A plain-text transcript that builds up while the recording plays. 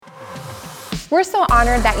We're so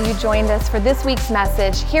honored that you joined us for this week's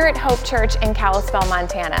message here at Hope Church in Kalispell,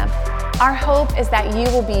 Montana. Our hope is that you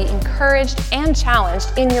will be encouraged and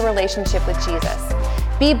challenged in your relationship with Jesus.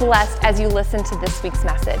 Be blessed as you listen to this week's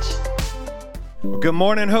message. Good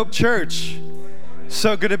morning, Hope Church.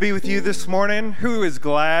 So good to be with you this morning. Who is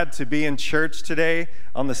glad to be in church today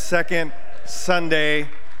on the second Sunday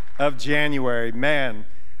of January? Man,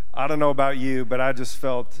 I don't know about you, but I just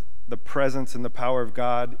felt the presence and the power of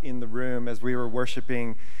God in the room as we were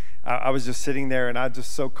worshiping. I was just sitting there and I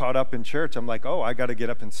just so caught up in church. I'm like, oh, I got to get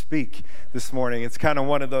up and speak this morning. It's kind of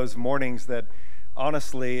one of those mornings that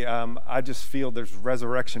honestly, I just feel there's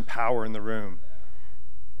resurrection power in the room.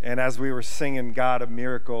 And as we were singing God of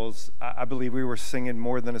Miracles, I believe we were singing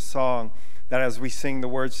more than a song, that as we sing the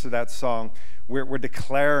words to that song, we're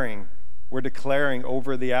declaring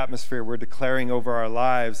over the atmosphere, we're declaring over our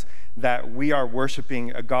lives that we are worshiping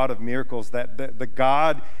a God of miracles, that the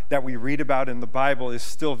God that we read about in the Bible is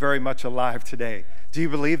still very much alive today. Do you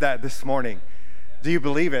believe that this morning? Do you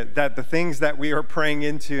believe it? That the things that we are praying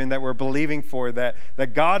into and that we're believing for,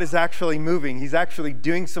 that God is actually moving. He's actually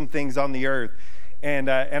doing some things on the earth. And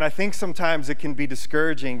I think sometimes it can be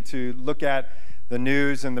discouraging to look at the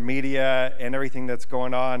news and the media and everything that's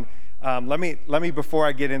going on. Let me before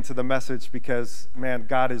I get into the message, because man,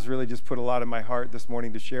 God has really just put a lot in my heart this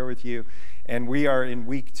morning to share with you. And we are in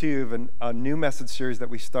week 2 of a new message series that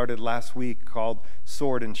we started last week called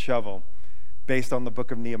Sword and Shovel, based on the book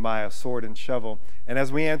of Nehemiah, Sword and Shovel. And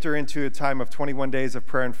as we enter into a time of 21 days of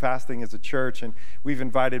prayer and fasting as a church, and we've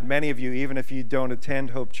invited many of you, even if you don't attend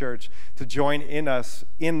Hope Church, to join in us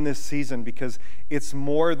in this season, because it's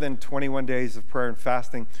more than 21 days of prayer and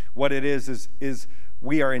fasting. What it is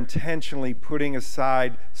we are intentionally putting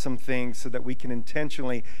aside some things so that we can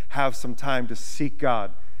intentionally have some time to seek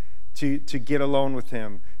God, to get alone with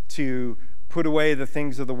Him, to put away the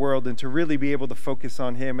things of the world, and to really be able to focus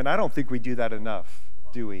on Him. And I don't think we do that enough,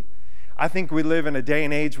 do we? I think we live in a day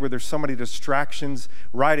and age where there's so many distractions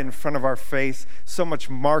right in front of our face, so much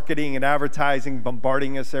marketing and advertising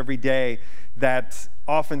bombarding us every day, that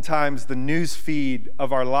oftentimes the news feed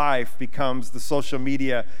of our life becomes the social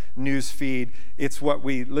media news feed. It's what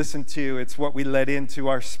we listen to, it's what we let into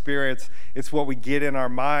our spirits, it's what we get in our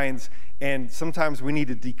minds. And sometimes we need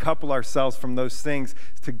to decouple ourselves from those things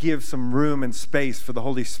to give some room and space for the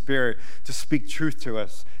Holy Spirit to speak truth to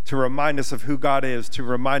us, to remind us of who God is, to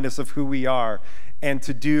remind us of who we are, and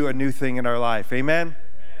to do a new thing in our life. Amen?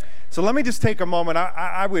 So let me just take a moment.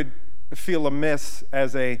 I would feel amiss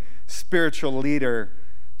as a spiritual leader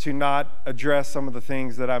to not address some of the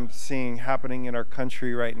things that I'm seeing happening in our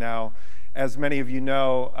country right now. As many of you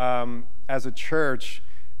know, as a church,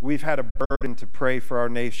 we've had a burden to pray for our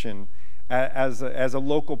nation. As a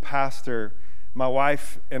local pastor, my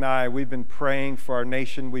wife and I, we've been praying for our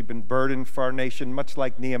nation. We've been burdened for our nation, much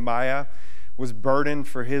like Nehemiah was burdened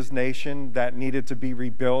for his nation that needed to be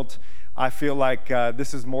rebuilt. I feel like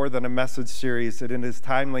this is more than a message series. It is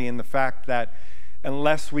timely in the fact that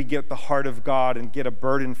unless we get the heart of God and get a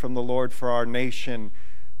burden from the Lord for our nation,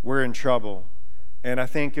 we're in trouble. And I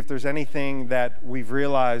think if there's anything that we've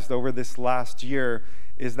realized over this last year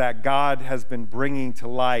is that God has been bringing to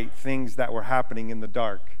light things that were happening in the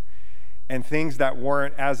dark. And things that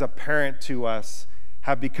weren't as apparent to us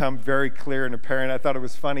have become very clear and apparent. I thought it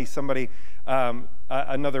was funny. Somebody,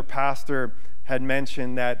 another pastor had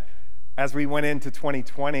mentioned that as we went into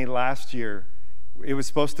 2020 last year, it was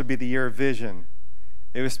supposed to be the year of vision.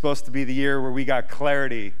 It was supposed to be the year where we got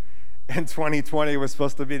clarity. And 2020 was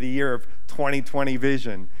supposed to be the year of 2020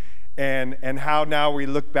 vision. And how now we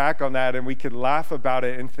look back on that and we could laugh about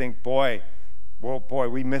it and think, boy,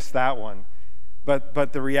 we missed that one.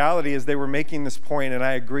 But the reality is they were making this point, and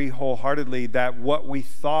I agree wholeheartedly, that what we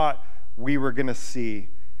thought we were going to see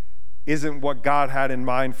isn't what God had in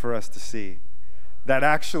mind for us to see. That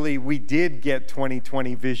actually we did get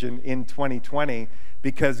 2020 vision in 2020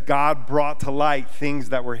 because God brought to light things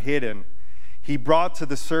that were hidden. He brought to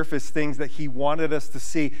the surface things that He wanted us to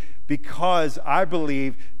see, because I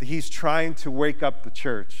believe that He's trying to wake up the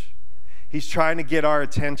church. He's trying to get our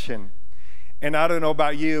attention. And I don't know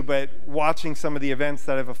about you, but watching some of the events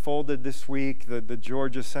that have unfolded this week, the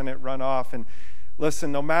Georgia Senate runoff, and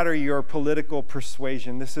listen, no matter your political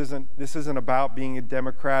persuasion, this isn't about being a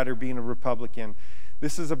Democrat or being a Republican.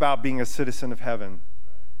 This is about being a citizen of heaven.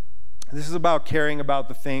 This is about caring about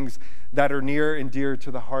the things that are near and dear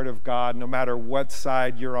to the heart of God, no matter what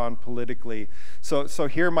side you're on politically. So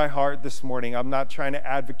hear my heart this morning. I'm not trying to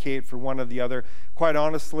advocate for one or the other. Quite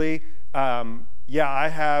honestly, I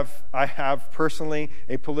have personally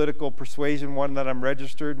a political persuasion, one that I'm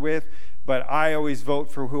registered with, but I always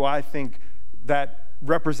vote for who I think that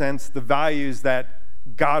represents the values that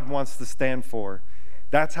God wants to stand for.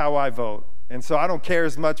 That's how I vote. And so I don't care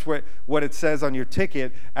as much what it says on your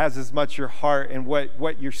ticket as much your heart and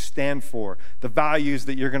what you stand for, the values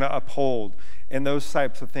that you're going to uphold, and those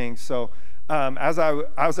types of things. So as I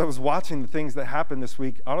was watching the things that happened this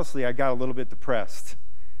week, honestly, I got a little bit depressed.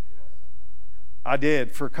 I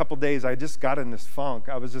did. For a couple days, I just got in this funk.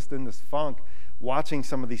 I was just in this funk watching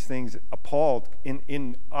some of these things, appalled,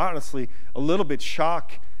 in honestly, a little bit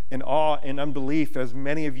shock and awe and unbelief, as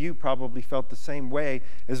many of you probably felt the same way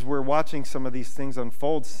as we're watching some of these things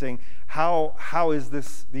unfold, saying, how is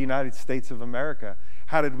this the United States of America?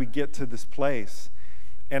 How did we get to this place?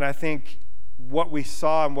 And I think what we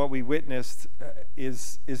saw and what we witnessed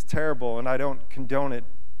is terrible, and I don't condone it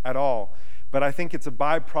at all. But I think it's a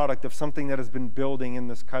byproduct of something that has been building in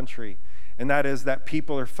this country, and that is that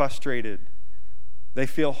people are frustrated. They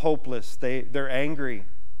feel hopeless. They're angry.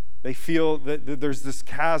 They feel that there's this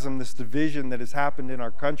chasm, this division that has happened in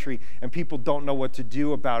our country, and people don't know what to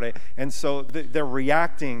do about it. And so they're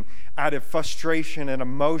reacting out of frustration and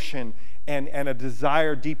emotion and a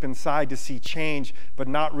desire deep inside to see change, but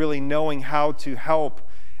not really knowing how to help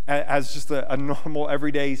as just a normal,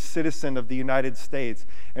 everyday citizen of the United States.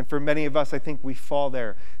 And for many of us, I think we fall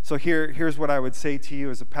there. So here's what I would say to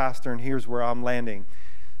you as a pastor, and here's where I'm landing.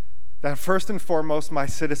 That first and foremost, my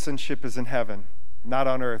citizenship is in heaven, not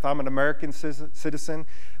on earth. I'm an American citizen,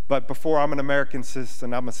 but before I'm an American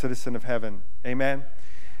citizen, I'm a citizen of heaven. Amen?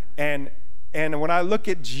 And when I look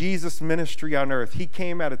at Jesus' ministry on earth, he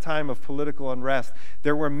came at a time of political unrest.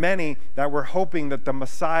 There were many that were hoping that the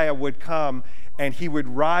Messiah would come and he would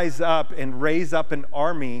rise up and raise up an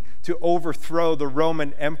army to overthrow the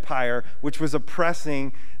Roman Empire, which was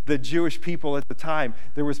oppressing the Jewish people at the time.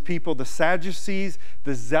 There was people, the Sadducees,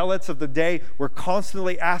 the zealots of the day, were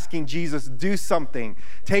constantly asking Jesus, do something,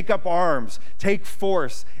 take up arms, take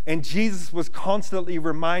force. And Jesus was constantly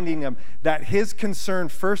reminding them that his concern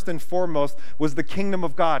first and foremost was the kingdom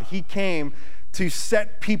of God. He came to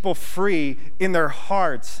set people free in their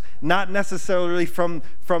hearts, not necessarily from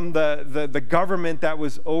the government that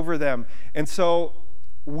was over them. And so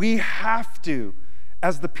we have to,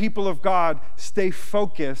 as the people of God, stay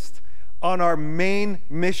focused on our main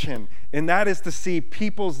mission, and that is to see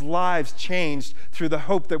people's lives changed through the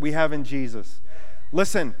hope that we have in Jesus.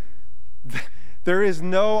 Listen, there is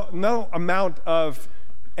no amount of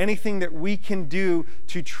anything that we can do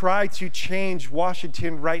to try to change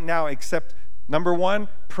Washington right now except, number one,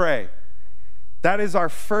 pray. That is our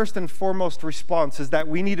first and foremost response, is that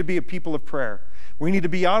we need to be a people of prayer. We need to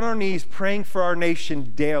be on our knees praying for our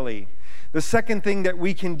nation daily. The second thing that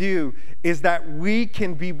we can do is that we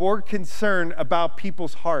can be more concerned about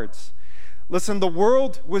people's hearts. Listen, the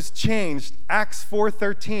world was changed. Acts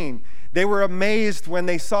 4:13. They were amazed when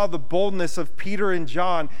they saw the boldness of Peter and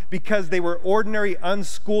John, because they were ordinary,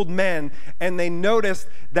 unschooled men, and they noticed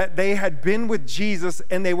that they had been with Jesus,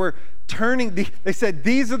 and they were they said,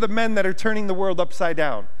 these are the men that are turning the world upside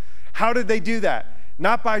down. How did they do that?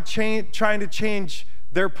 Not by trying to change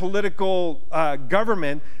their political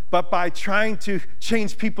government, but by trying to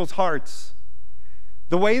change people's hearts.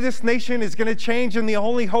 The way this nation is going to change, and the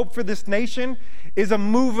only hope for this nation, is a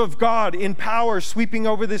move of God in power sweeping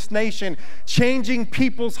over this nation, changing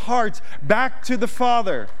people's hearts back to the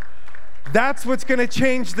Father. That's what's going to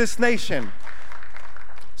change this nation.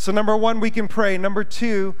 So number one, we can pray. Number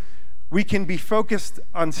two, we can be focused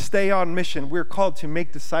on stay on mission. We're called to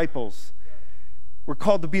make disciples. We're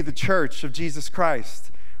called to be the church of Jesus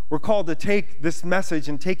Christ. We're called to take this message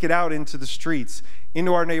and take it out into the streets,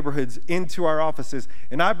 into our neighborhoods, into our offices.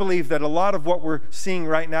 And I believe that a lot of what we're seeing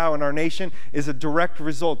right now in our nation is a direct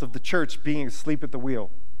result of the church being asleep at the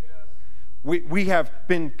wheel. Yes. We have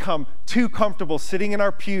become too comfortable sitting in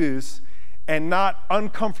our pews and not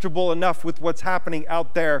uncomfortable enough with what's happening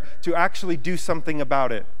out there to actually do something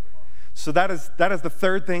about it. So that is the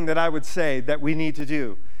third thing that I would say that we need to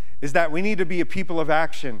do, is that we need to be a people of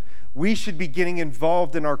action. We should be getting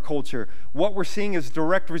involved in our culture. What we're seeing is a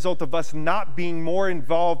direct result of us not being more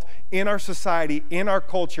involved in our society, in our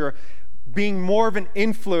culture, being more of an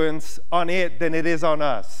influence on it than it is on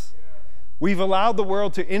us. We've allowed the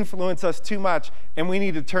world to influence us too much, and we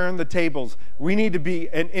need to turn the tables. We need to be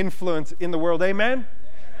an influence in the world. Amen?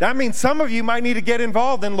 That means some of you might need to get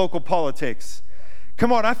involved in local politics.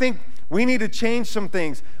 Come on, I think We need to change some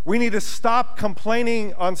things. We need to stop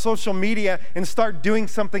complaining on social media and start doing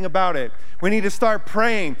something about it. We need to start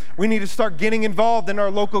praying. We need to start getting involved in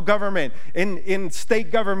our local government, in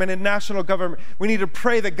state government, and national government. We need to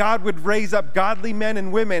pray that God would raise up godly men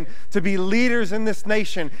and women to be leaders in this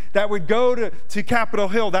nation, that would go to Capitol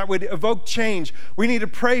Hill, that would evoke change. We need to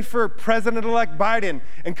pray for President-elect Biden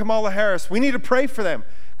and Kamala Harris. We need to pray for them.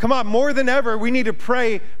 Come on, more than ever, we need to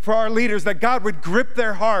pray for our leaders, that God would grip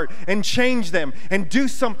their heart and change them and do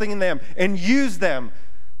something in them and use them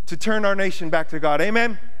to turn our nation back to God.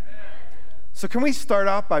 Amen? So can we start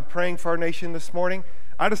off by praying for our nation this morning?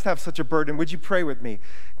 I just have such a burden. Would you pray with me?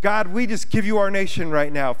 God, we just give you our nation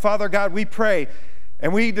right now. Father God, we pray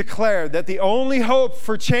and we declare that the only hope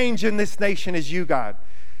for change in this nation is you, God.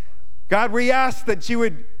 God, we ask that you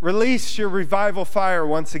would release your revival fire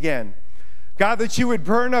once again. God, that you would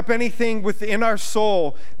burn up anything within our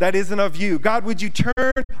soul that isn't of you. God, would you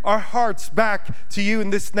turn our hearts back to you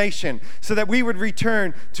in this nation so that we would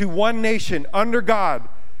return to one nation under God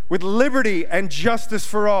with liberty and justice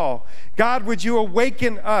for all. God, would you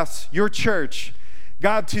awaken us, your church,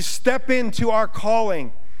 God, to step into our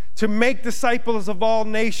calling, to make disciples of all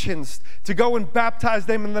nations, to go and baptize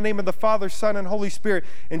them in the name of the Father, Son, and Holy Spirit,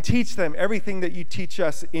 and teach them everything that you teach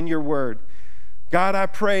us in your word. God, I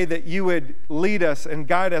pray that you would lead us and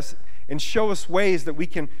guide us and show us ways that we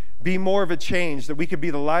can be more of a change, that we could be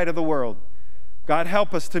the light of the world. God,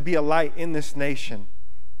 help us to be a light in this nation.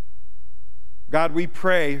 God, we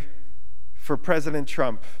pray for President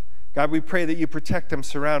Trump. God, we pray that you protect him,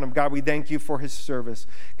 surround him. God, we thank you for his service.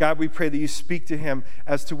 God, we pray that you speak to him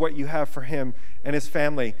as to what you have for him and his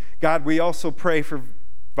family. God, we also pray for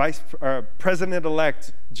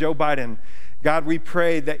President-elect Joe Biden. God, we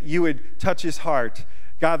pray that you would touch his heart.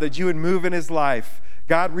 God, that you would move in his life.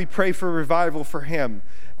 God, we pray for revival for him.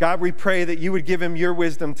 God, we pray that you would give him your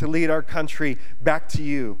wisdom to lead our country back to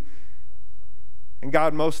you. And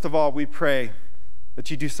God, most of all, we pray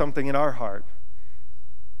that you do something in our heart.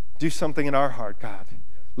 Do something in our heart, God.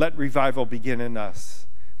 Let revival begin in us.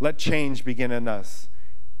 Let change begin in us.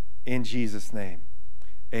 In Jesus' name,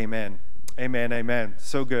 amen. Amen, amen.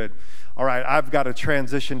 So good. All right, I've got to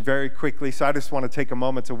transition very quickly, so I just want to take a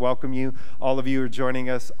moment to welcome you. All of you are joining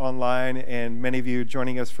us online, and many of you are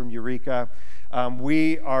joining us from Eureka.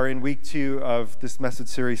 We are in week 2 of this message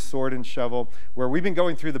series, Sword and Shovel, where we've been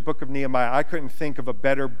going through the book of Nehemiah. I couldn't think of a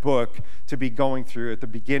better book to be going through at the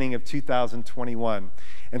beginning of 2021.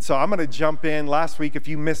 And so I'm going to jump in. Last week, if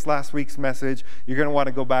you missed last week's message, you're going to want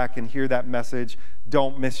to go back and hear that message.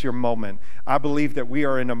 Don't miss your moment. I believe that we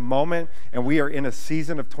are in a moment, and we are in a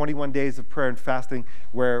season of 21 days of prayer and fasting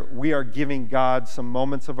where we are giving God some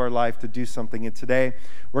moments of our life to do something. And today,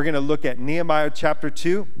 we're going to look at Nehemiah chapter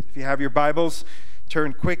 2. If you have your Bibles,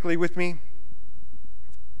 turn quickly with me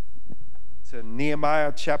to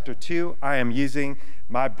Nehemiah chapter 2. I am using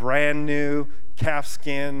my brand new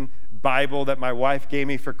calfskin Bible that my wife gave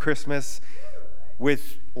me for Christmas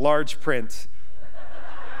with large print.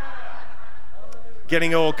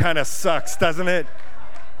 Getting old kind of sucks, doesn't it?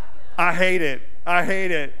 I hate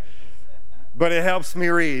it. But it helps me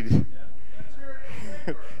read.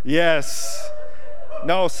 Yes.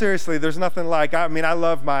 No, seriously, there's nothing like, I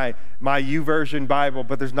love my YouVersion Bible,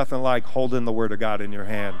 but there's nothing like holding the Word of God in your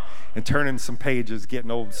hand and turning some pages, getting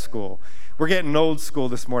old school. We're getting old school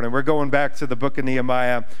this morning. We're going back to the book of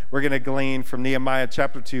Nehemiah. We're going to glean from Nehemiah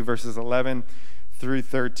chapter 2, verses 11 through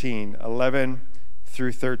 13. 11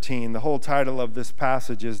 through 13. The whole title of this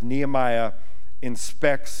passage is Nehemiah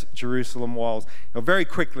Inspects Jerusalem Walls. Now, very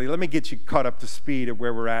quickly, let me get you caught up to speed of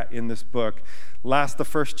where we're at in this book. The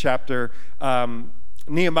first chapter,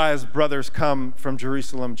 Nehemiah's brothers come from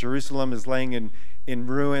Jerusalem. Jerusalem is laying in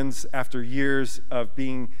ruins after years of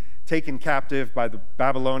being taken captive by the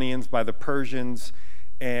Babylonians, by the Persians,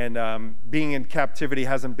 and being in captivity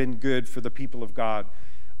hasn't been good for the people of God.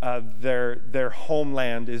 Their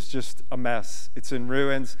homeland is just a mess. It's in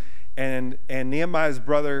ruins, and Nehemiah's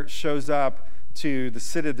brother shows up to the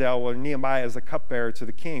citadel where Nehemiah is a cupbearer to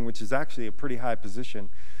the king, which is actually a pretty high position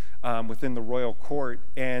within the royal court.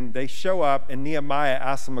 And they show up, and Nehemiah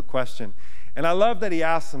asks him a question. And I love that he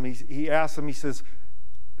asks him. He asks him, he says,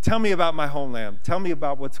 tell me about my homeland. Tell me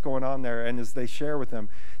about what's going on there. And as they share with him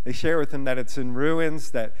that it's in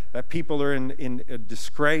ruins, that people are in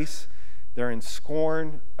disgrace, they're in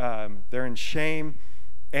scorn, they're in shame.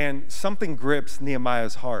 And something grips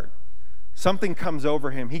Nehemiah's heart. Something comes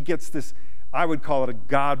over him. He gets this, I would call it a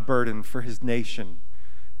God burden for his nation.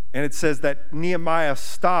 And it says that Nehemiah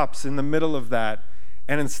stops in the middle of that,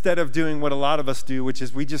 and instead of doing what a lot of us do, which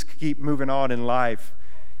is we just keep moving on in life,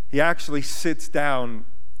 he actually sits down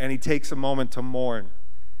and he takes a moment to mourn.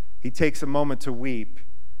 He takes a moment to weep.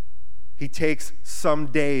 He takes some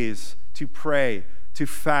days to pray, to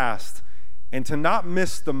fast, and to not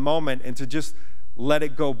miss the moment and to just let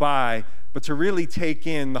it go by, but to really take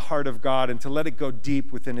in the heart of God and to let it go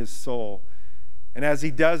deep within his soul. And as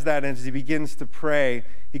he does that, and as he begins to pray,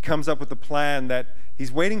 he comes up with a plan that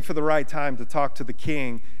he's waiting for the right time to talk to the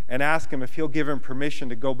king and ask him if he'll give him permission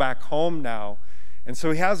to go back home now. And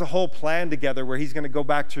so he has a whole plan together where he's going to go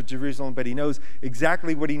back to Jerusalem, but he knows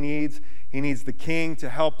exactly what he needs. He needs the king to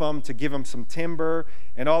help him, to give him some timber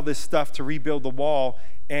and all this stuff to rebuild the wall.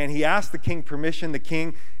 And he asks the king permission. The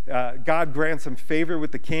king, God grants him favor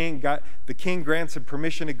with the king. The king grants him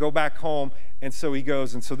permission to go back home. And so he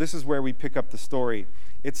goes. And so this is where we pick up the story.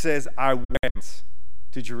 It says, I went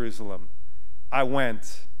to Jerusalem. I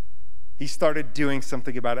went. He started doing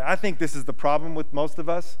something about it. I think this is the problem with most of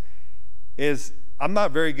us is I'm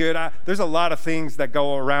not very good. There's a lot of things that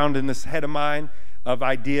go around in this head of mine of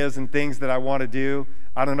ideas and things that I want to do.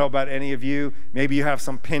 I don't know about any of you. Maybe you have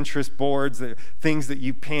some Pinterest boards, things that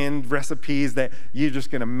you pinned, recipes that you're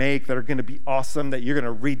just going to make that are going to be awesome, that you're going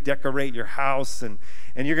to redecorate your house and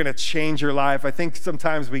you're going to change your life. I think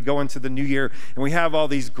sometimes we go into the new year and we have all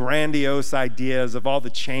these grandiose ideas of all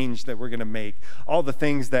the change that we're going to make, all the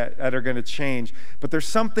things that are going to change. But there's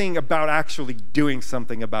something about actually doing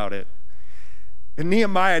something about it. And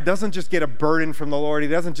Nehemiah doesn't just get a burden from the Lord. He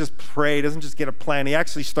doesn't just pray. He doesn't just get a plan. He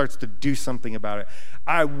actually starts to do something about it.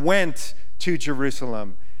 I went to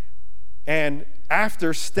Jerusalem. And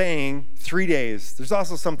after staying 3 days, there's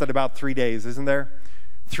also something about 3 days, isn't there?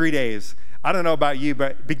 3 days. I don't know about you,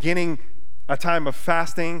 but beginning a time of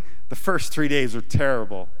fasting, the first 3 days are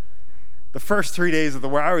terrible. The first 3 days of the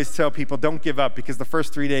worst. I always tell people, don't give up because the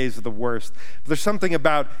first 3 days are the worst. But there's something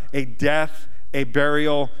about a death, a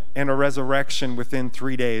burial, and a resurrection within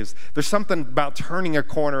 3 days. There's something about turning a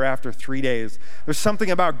corner after 3 days. There's something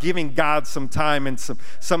about giving God some time and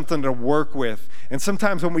something to work with. And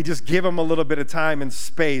sometimes when we just give him a little bit of time and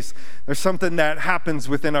space, there's something that happens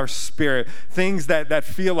within our spirit, things that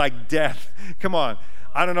feel like death. Come on.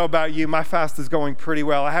 I don't know about you, my fast is going pretty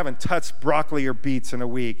well. I haven't touched broccoli or beets in a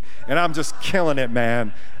week, and I'm just killing it,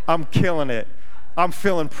 man. I'm killing it. I'm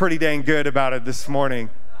feeling pretty dang good about it this morning.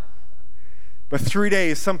 But 3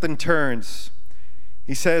 days, something turns.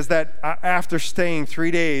 He says that after staying 3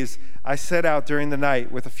 days, I set out during the night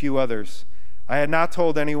with a few others. I had not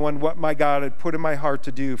told anyone what my God had put in my heart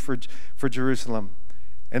to do for Jerusalem.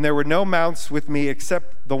 And there were no mounts with me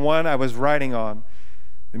except the one I was riding on.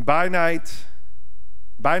 And by night,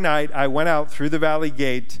 I went out through the valley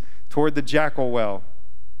gate toward the Jackal Well.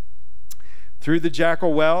 Through the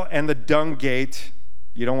Jackal Well and the Dung Gate.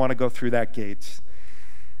 You don't want to go through that gate.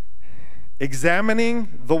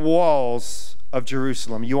 Examining the walls of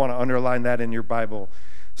Jerusalem. You want to underline that in your Bible.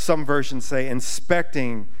 Some versions say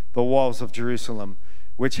inspecting the walls of Jerusalem,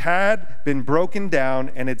 which had been broken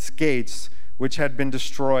down, and its gates, which had been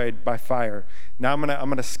destroyed by fire. Now I'm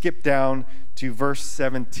going to skip down to verse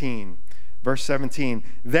 17. Verse 17.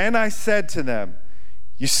 Then I said to them,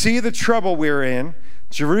 you see the trouble we're in.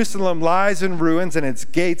 Jerusalem lies in ruins, and its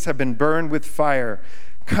gates have been burned with fire.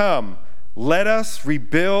 Come, let us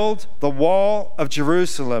rebuild the wall of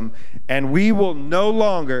Jerusalem, and we will no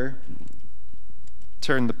longer,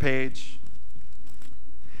 turn the page,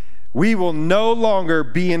 we will no longer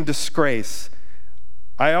be in disgrace.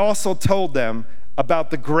 I also told them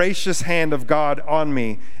about the gracious hand of God on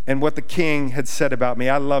me and what the king had said about me.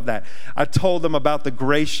 I love that. I told them about the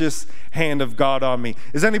gracious hand of God on me.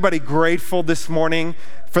 Is anybody grateful this morning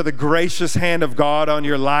for the gracious hand of God on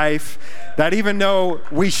your life? That even though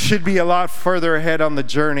we should be a lot further ahead on the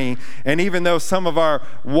journey, and even though some of our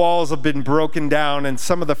walls have been broken down and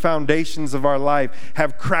some of the foundations of our life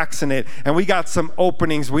have cracks in it, and we got some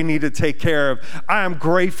openings we need to take care of, I am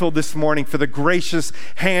grateful this morning for the gracious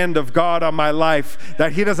hand of God on my life,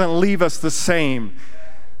 that he doesn't leave us the same.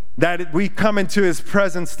 That we come into his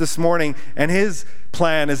presence this morning, and his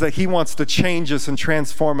plan is that he wants to change us and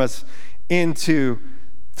transform us to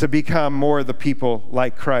become more of the people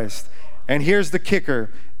like Christ. And here's the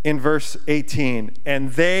kicker in verse 18.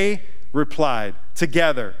 And they replied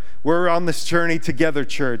together. We're on this journey together,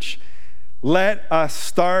 church. Let us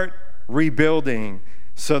start rebuilding.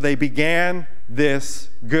 So they began this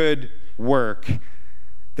good work.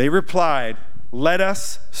 They replied, let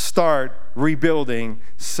us start rebuilding.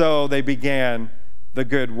 So they began the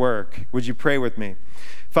good work. Would you pray with me?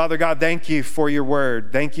 Father God, thank you for your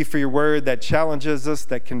word. Thank you for your word that challenges us,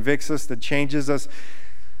 that convicts us, that changes us.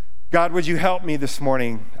 God, would you help me this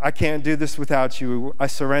morning? I can't do this without you. I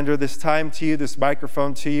surrender this time to you, this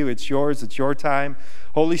microphone to you. It's yours. It's your time.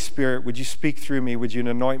 Holy Spirit, would you speak through me? Would you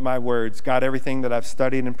anoint my words? God, everything that I've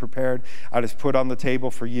studied and prepared, I just put on the table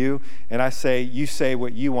for you. And I say, you say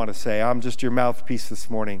what you want to say. I'm just your mouthpiece this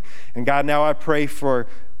morning. And God, now I pray for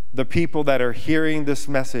the people that are hearing this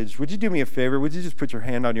message. Would you do me a favor? Would you just put your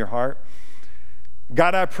hand on your heart?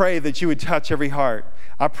 God, I pray that you would touch every heart.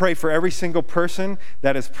 I pray for every single person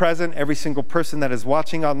that is present, every single person that is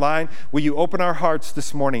watching online. Will you open our hearts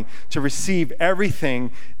this morning to receive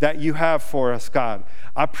everything that you have for us, God?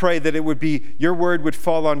 I pray that it would be, your word would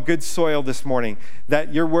fall on good soil this morning,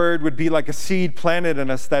 that your word would be like a seed planted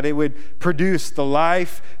in us, that it would produce the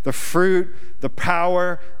life, the fruit, the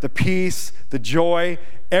power, the peace, the joy,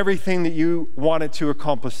 everything that you wanted to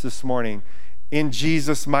accomplish this morning. In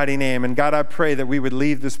Jesus' mighty name. And God, I pray that we would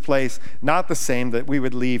leave this place not the same, that we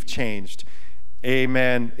would leave changed.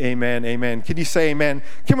 Amen, amen, amen. Can you say amen?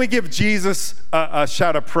 Can we give Jesus a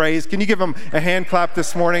shout of praise? Can you give him a hand clap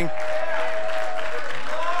this morning?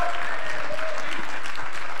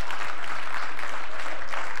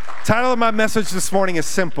 Title of my message this morning is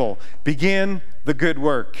simple. Begin the good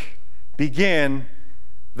work. Begin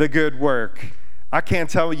the good work. I can't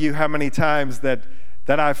tell you how many times that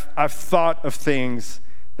I've thought of things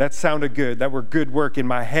that sounded good, that were good work in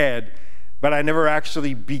my head, but I never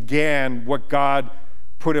actually began what God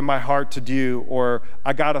put in my heart to do, or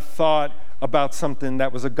I got a thought about something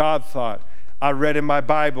that was a God thought. I read in my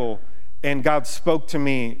Bible, and God spoke to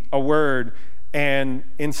me a word, and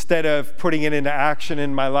instead of putting it into action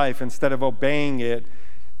in my life, instead of obeying it,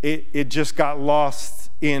 it just got lost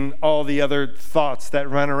in all the other thoughts that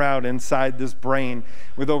run around inside this brain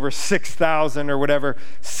with over 6,000 or whatever,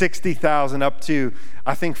 60,000 up to,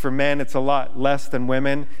 I think for men it's a lot less than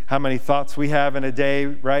women, how many thoughts we have in a day,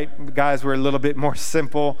 right? Guys, we're a little bit more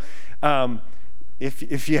simple.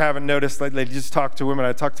 If you haven't noticed, like, just talk to women.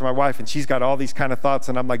 I talk to my wife, and she's got all these kind of thoughts,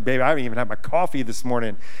 and I'm like, babe, I haven't even had my coffee this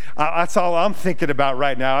morning. That's all I'm thinking about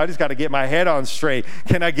right now. I just got to get my head on straight.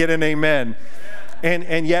 Can I get an amen?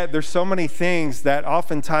 And yet there's so many things that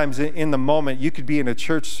oftentimes in the moment you could be in a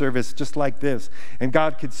church service just like this, and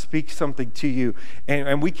God could speak something to you,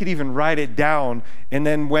 and we could even write it down, and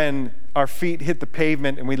then when our feet hit the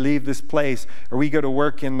pavement and we leave this place, or we go to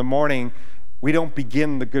work in the morning, we don't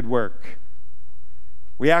begin the good work.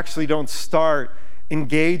 We actually don't start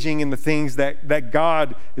engaging in the things that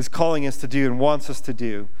God is calling us to do and wants us to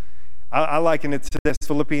do. I liken it to this.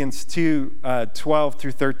 Philippians 2, 12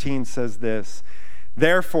 through 13 says this.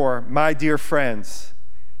 Therefore, my dear friends,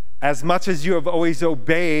 as much as you have always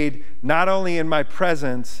obeyed, not only in my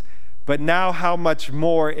presence, but now how much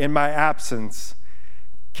more in my absence,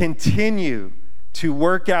 continue to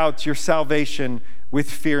work out your salvation with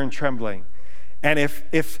fear and trembling. And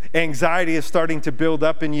if anxiety is starting to build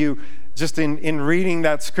up in you just in reading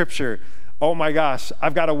that scripture, oh my gosh,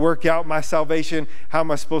 I've got to work out my salvation. How am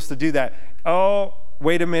I supposed to do that? Oh,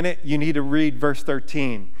 wait a minute, you need to read verse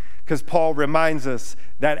 13. Because Paul reminds us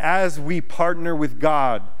that as we partner with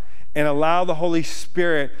God and allow the Holy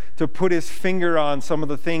Spirit to put his finger on some of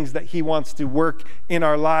the things that he wants to work in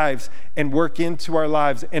our lives and work into our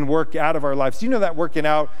lives and work out of our lives. Do you know that working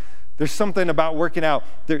out, there's something about working out.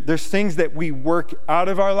 There's things that we work out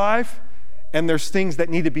of our life, and there's things that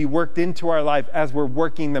need to be worked into our life as we're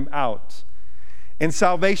working them out. And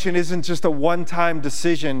salvation isn't just a one-time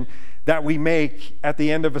decision that we make at the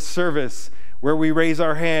end of a service where we raise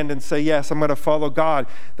our hand and say, yes, I'm going to follow God.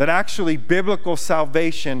 That actually biblical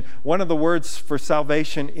salvation, one of the words for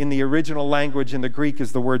salvation in the original language in the Greek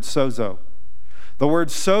is the word sozo. The word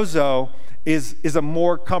sozo is a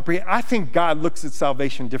more comprehensive. I think God looks at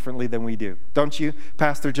salvation differently than we do. Don't you,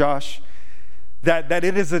 Pastor Josh? That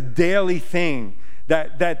it is a daily thing,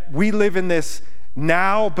 that we live in this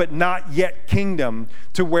now but not yet kingdom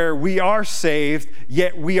to where we are saved,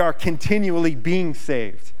 yet we are continually being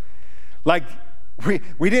saved. Like,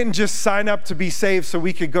 we didn't just sign up to be saved so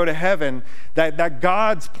we could go to heaven. That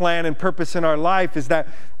God's plan and purpose in our life is that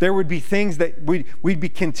there would be things that we'd be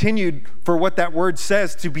continued for what that word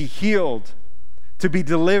says, to be healed, to be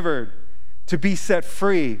delivered, to be set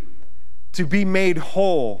free, to be made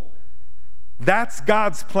whole. That's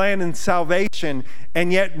God's plan in salvation,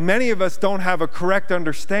 and yet many of us don't have a correct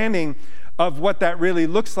understanding of what that really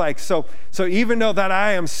looks like. So even though that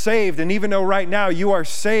I am saved, and even though right now you are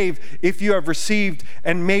saved if you have received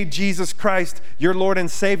and made Jesus Christ your Lord and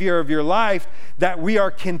Savior of your life, that we are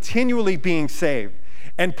continually being saved.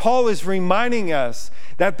 And Paul is reminding us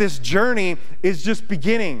that this journey is just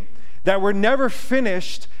beginning, that we're never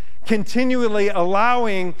finished continually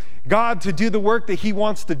allowing God to do the work that he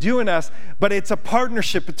wants to do in us, but it's a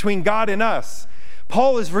partnership between God and us.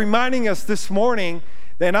 Paul is reminding us this morning,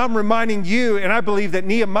 and I'm reminding you, and I believe that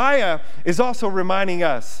Nehemiah is also reminding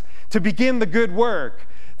us to begin the good work,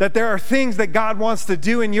 that there are things that God wants to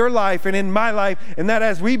do in your life and in my life, and that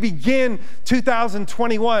as we begin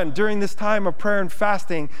 2021 during this time of prayer and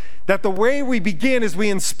fasting, that the way we begin is we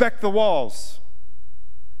inspect the walls.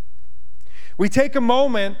 We take a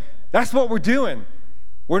moment, that's what we're doing.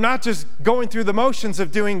 We're not just going through the motions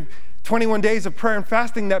of doing 21 days of prayer and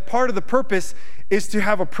fasting. That part of the purpose is to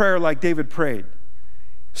have a prayer like David prayed.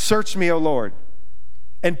 Search me, O Lord,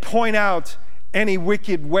 and point out any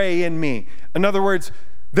wicked way in me. In other words,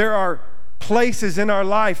 there are places in our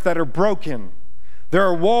life that are broken. There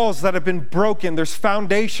are walls that have been broken. There's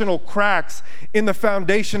foundational cracks in the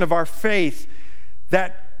foundation of our faith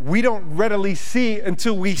that we don't readily see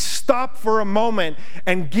until we stop for a moment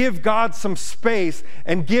and give God some space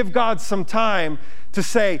and give God some time to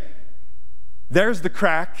say, there's the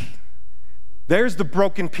crack, there's the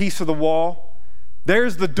broken piece of the wall,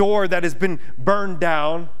 there's the door that has been burned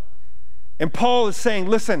down. And Paul is saying,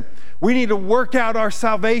 listen, we need to work out our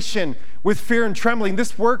salvation with fear and trembling.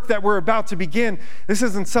 This work that we're about to begin, this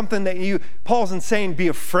isn't something that Paul isn't saying be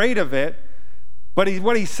afraid of it, but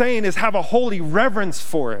what he's saying is have a holy reverence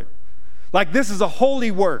for it. Like, this is a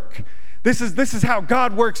holy work. This is how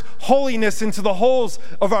God works holiness into the holes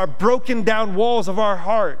of our broken down walls of our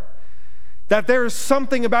heart. That there is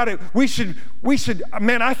something about it. We should,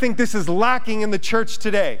 man, I think this is lacking in the church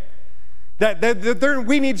today. That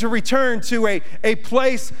we need to return to a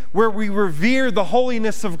place where we revere the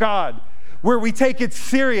holiness of God, where we take it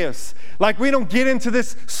serious. Like, we don't get into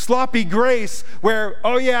this sloppy grace where,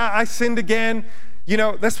 oh yeah, I sinned again. You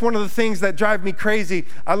know, that's one of the things that drive me crazy.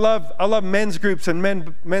 I love men's groups and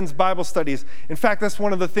men's Bible studies. In fact, that's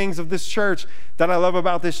one of the things of this church that I love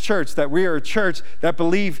about this church, that we are a church that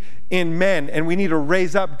believe in men, and we need to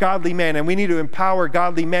raise up godly men, and we need to empower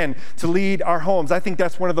godly men to lead our homes. I think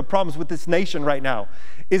that's one of the problems with this nation right now,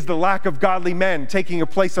 is the lack of godly men taking a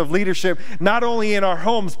place of leadership, not only in our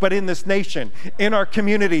homes, but in this nation, in our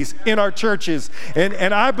communities, in our churches.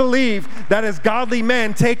 And I believe that as godly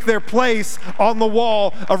men take their place on the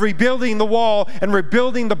wall of rebuilding the wall and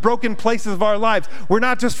rebuilding the broken places of our lives, we're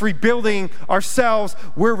not just rebuilding ourselves,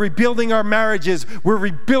 we're rebuilding our marriages, we're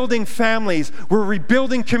rebuilding families, we're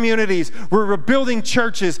rebuilding communities, we're rebuilding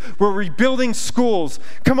churches, we're rebuilding schools.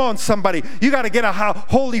 Come on, somebody. You got to get a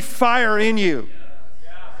holy fire in you.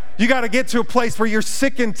 You got to get to a place where you're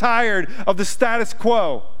sick and tired of the status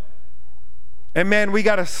quo. And man, we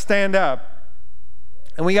got to stand up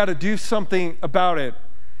and we got to do something about it.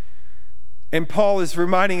 And Paul is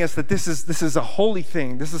reminding us that this is a holy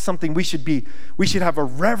thing. This is something we should have a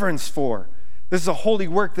reverence for. This is a holy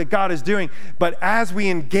work that God is doing. But as we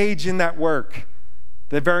engage in that work,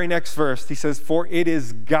 the very next verse, he says, for it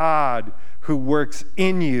is God who works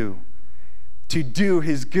in you to do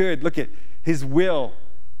his good. Look at his will,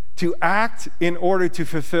 to act in order to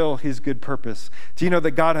fulfill his good purpose. Do you know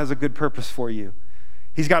that God has a good purpose for you?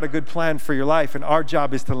 He's got a good plan for your life, and our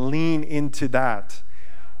job is to lean into that.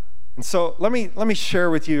 And so let me share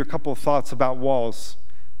with you a couple of thoughts about walls,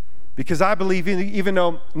 because I believe even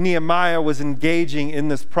though Nehemiah was engaging in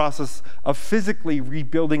this process of physically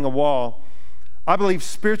rebuilding a wall, I believe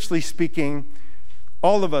spiritually speaking,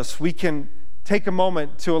 all of us, we can take a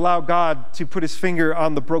moment to allow God to put his finger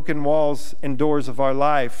on the broken walls and doors of our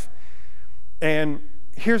life. And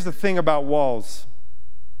here's the thing about walls.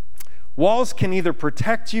 Walls can either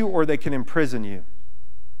protect you or they can imprison you.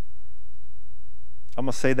 I'm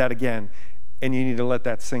going to say that again, and you need to let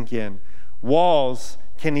that sink in. Walls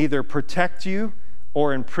can either protect you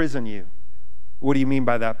or imprison you. What do you mean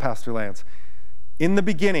by that, Pastor Lance? In the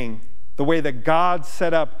beginning, the way that God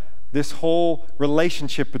set up this whole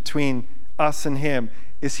relationship between us and him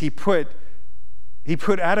is he put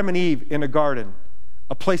Adam and Eve in a garden,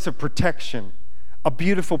 a place of protection, a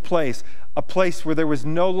beautiful place, a place where there was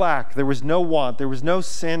no lack, there was no want, there was no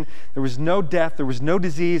sin, there was no death, there was no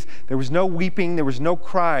disease, there was no weeping, there was no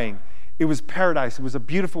crying. It was paradise. It was a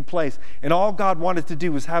beautiful place. And all God wanted to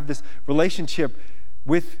do was have this relationship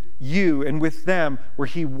with you and with them, where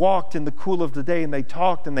he walked in the cool of the day and they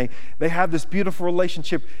talked and they had this beautiful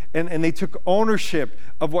relationship, and they took ownership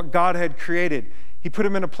of what God had created. He put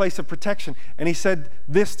them in a place of protection, and he said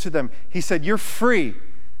this to them. He said, you're free.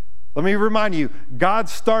 Let me remind you, God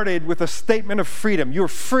started with a statement of freedom. You're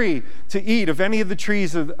free to eat of any of the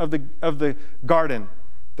trees of the garden.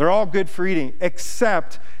 They're all good for eating,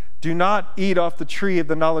 except do not eat off the tree of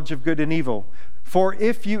the knowledge of good and evil. For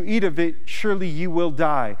if you eat of it, surely you will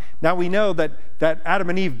die. Now we know that Adam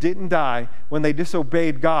and Eve didn't die when they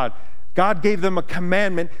disobeyed God. God gave them a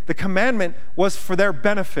commandment. The commandment was for their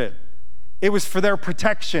benefit. It was for their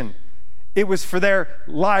protection. It was for their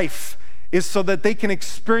life, is so that they can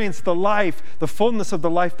experience the life, the fullness of the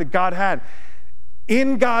life that God had.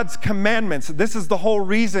 In God's commandments, this is the whole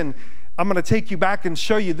reason. I'm going to take you back and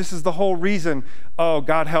show you, this is the whole reason. Oh,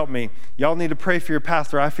 God help me. Y'all need to pray for your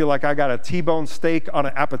pastor. I feel like I got a T-bone steak on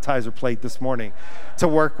an appetizer plate this morning to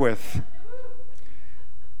work with.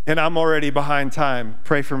 And I'm already behind time.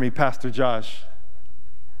 Pray for me, Pastor Josh.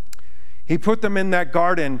 He put them in that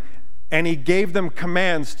garden and he gave them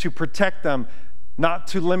commands to protect them, not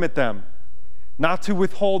to limit them, not to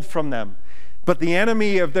withhold from them. But the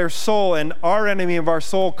enemy of their soul and our enemy of our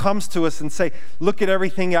soul comes to us and say, look at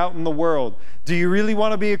everything out in the world. Do you really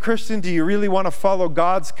want to be a Christian? Do you really want to follow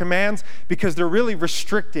God's commands? Because they're really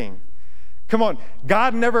restricting. Come on,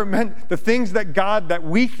 God never meant the things that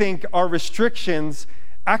we think are restrictions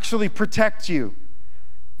actually protect you.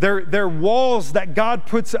 They're walls that God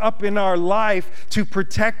puts up in our life to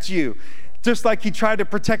protect you. Just like he tried to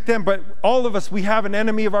protect them, but all of us, we have an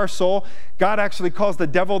enemy of our soul. God actually calls the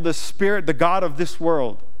devil the spirit, the god of this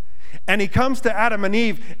world. And he comes to Adam and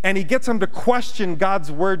Eve, and he gets them to question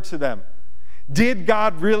God's word to them. Did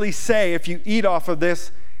God really say, if you eat off of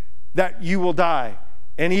this, that you will die?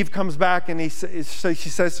 And Eve comes back, and she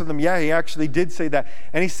says to them, yeah, he actually did say that.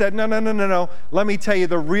 And he said, no. Let me tell you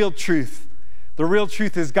the real truth. The real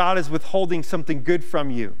truth is God is withholding something good from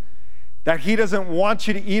you. That he doesn't want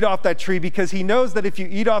you to eat off that tree because he knows that if you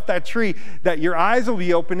eat off that tree, that your eyes will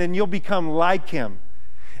be open and you'll become like him.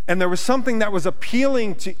 And there was something that was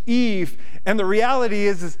appealing to Eve, and the reality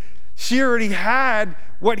is she already had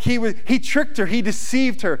what he tricked her, he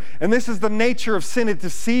deceived her. And this is the nature of sin. It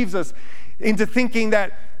deceives us into thinking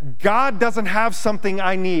that God doesn't have something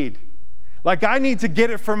I need. Like I need to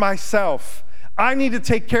get it for myself. I need to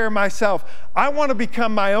take care of myself. I want to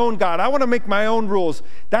become my own God. I want to make my own rules.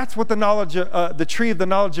 That's what the tree of the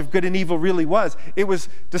knowledge of good and evil really was. It was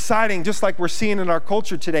deciding, just like we're seeing in our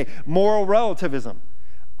culture today, moral relativism.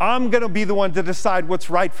 I'm going to be the one to decide what's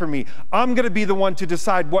right for me. I'm going to be the one to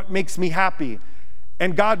decide what makes me happy.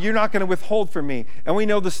 And God, you're not going to withhold from me. And we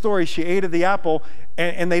know the story. She ate of the apple,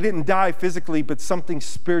 and they didn't die physically, but something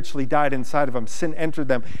spiritually died inside of them. Sin entered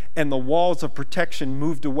them, and the walls of protection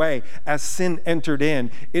moved away. As sin entered in,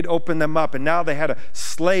 it opened them up, and now they had a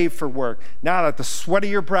slave for work. Now at the sweat of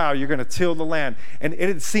your brow, you're going to till the land. And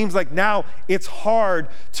it seems like now it's hard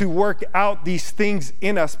to work out these things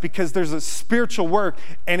in us because there's a spiritual work,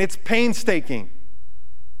 and it's painstaking.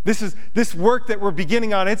 This work that we're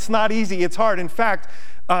beginning on, it's not easy, it's hard. In fact,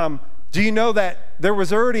 do you know that there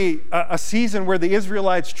was already a season where the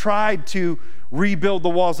Israelites tried to rebuild the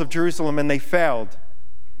walls of Jerusalem and they failed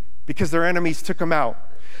because their enemies took them out?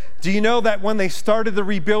 Do you know that when they started the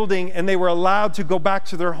rebuilding and they were allowed to go back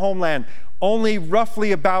to their homeland, only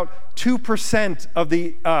roughly about 2% of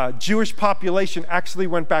the Jewish population actually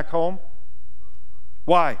went back home?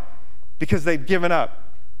 Why? Because they'd given up.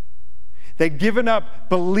 They'd given up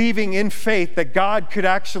believing in faith that God could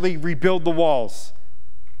actually rebuild the walls.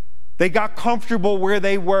 They got comfortable where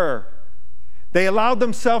they were. They allowed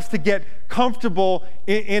themselves to get comfortable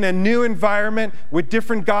in a new environment with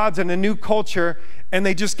different gods and a new culture, and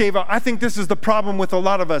they just gave up. I think this is the problem with a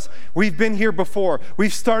lot of us. We've been here before.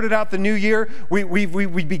 We've started out the new year.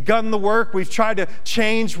 We've begun the work. We've tried to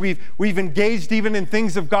change. We've engaged even in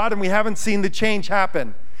things of God, and we haven't seen the change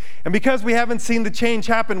happen. And because we haven't seen the change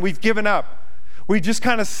happen, we've given up. We just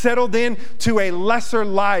kind of settled in to a lesser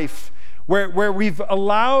life where we've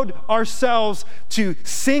allowed ourselves to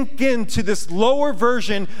sink into this lower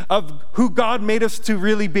version of who God made us to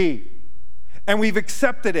really be. And we've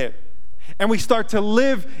accepted it. And we start to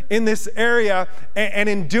live in this area, and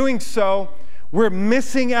in doing so, we're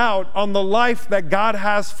missing out on the life that God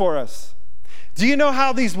has for us. Do you know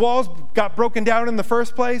how these walls got broken down in the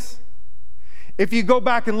first place? If you go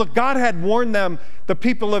back and look, God had warned them, the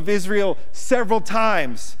people of Israel, several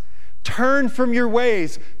times. Turn from your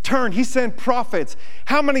ways. Turn. He sent prophets.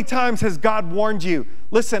 How many times has God warned you?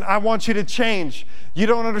 Listen, I want you to change. You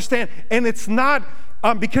don't understand. And it's not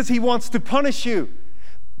because he wants to punish you.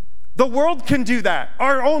 The world can do that.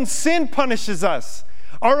 Our own sin punishes us.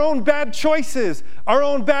 Our own bad choices, our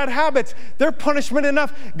own bad habits, they're punishment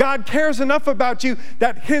enough. God cares enough about you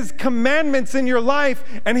that his commandments in your life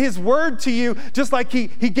and his word to you, just like he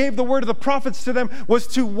gave the word of the prophets to them, was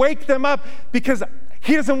to wake them up, because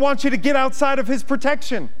he doesn't want you to get outside of his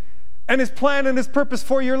protection and his plan and his purpose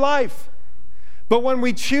for your life. But when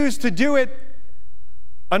we choose to do it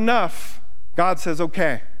enough, God says,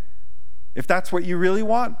 okay, if that's what you really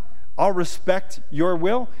want, I'll respect your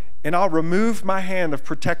will and I'll remove my hand of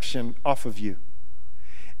protection off of you.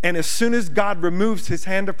 And as soon as God removes his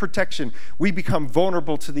hand of protection, we become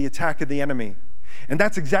vulnerable to the attack of the enemy. And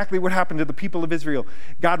that's exactly what happened to the people of Israel.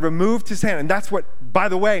 God removed his hand. And that's what, by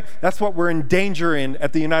the way, that's what we're in danger in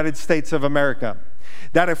at the United States of America.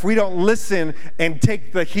 That if we don't listen and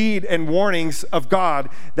take the heed and warnings of God,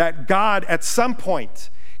 that God at some point,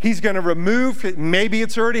 he's going to remove, maybe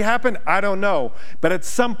it's already happened, I don't know. But at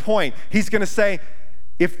some point, he's going to say,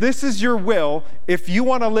 if this is your will, if you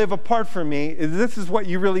want to live apart from me, if this is what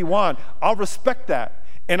you really want, I'll respect that.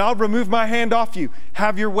 And I'll remove my hand off you.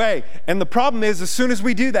 Have your way. And the problem is, as soon as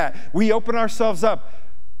we do that, we open ourselves up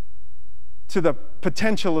to the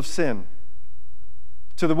potential of sin,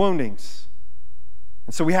 to the woundings.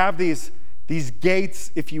 And so we have these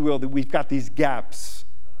gates, if you will, that we've got these gaps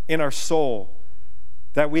in our soul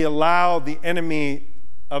that we allow the enemy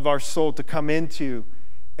of our soul to come into.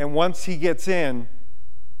 And once he gets in,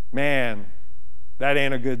 man, that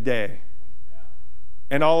ain't a good day.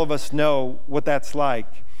 And all of us know what that's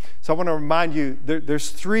like. So I want to remind you, there's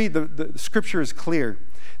three, the scripture is clear.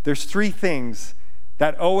 There's three things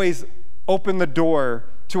that always open the door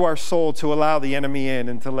to our soul to allow the enemy in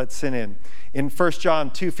and to let sin in. In 1 John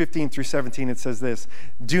 2:15-17, it says this: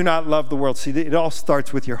 do not love the world. See, it all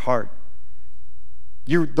starts with your heart.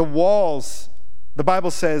 The walls, the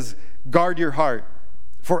Bible says, guard your heart.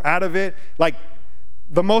 For out of it, like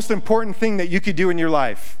the most important thing that you could do in your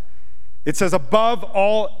life, it says above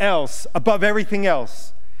all else, above everything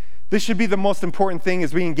else. This should be the most important thing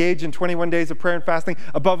as we engage in 21 days of prayer and fasting.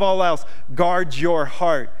 Above all else, guard your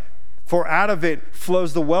heart. For out of it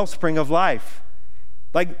flows the wellspring of life.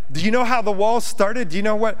 Like, do you know how the walls started? Do you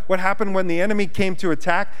know what happened when the enemy came to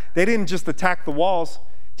attack? They didn't just attack the walls.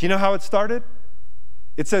 Do you know how it started?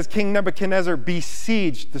 It says King Nebuchadnezzar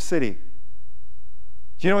besieged the city.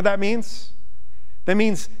 Do you know what that means? That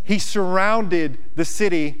means he surrounded the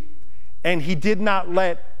city and he did not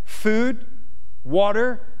let food,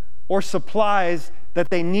 water, or supplies that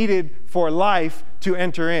they needed for life to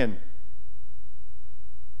enter in.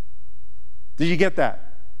 Did you get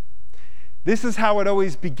that? This is how it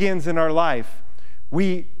always begins in our life.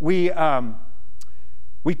 We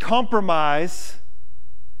compromise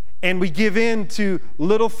and we give in to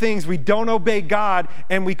little things. We don't obey God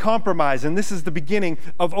and we compromise. And this is the beginning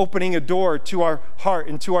of opening a door to our heart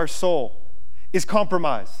and to our soul, is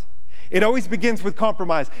compromise. It always begins with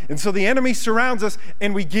compromise. And so the enemy surrounds us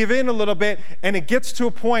and we give in a little bit, and it gets to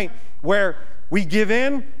a point where we give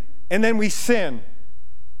in and then we sin.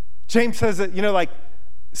 James says that, like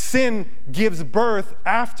sin gives birth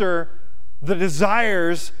after the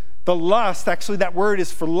desires, the lust, actually that word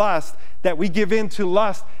is for lust, that we give in to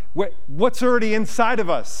lust, what's already inside of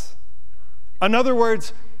us. In other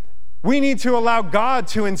words, we need to allow God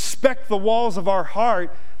to inspect the walls of our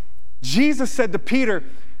heart. Jesus said to Peter,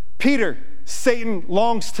 Peter, Satan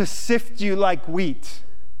longs to sift you like wheat.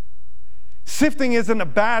 Sifting isn't a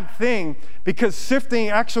bad thing because sifting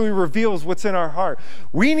actually reveals what's in our heart.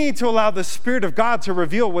 We need to allow the Spirit of God to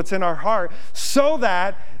reveal what's in our heart so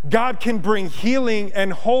that God can bring healing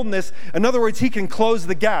and wholeness. In other words, he can close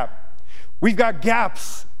the gap. We've got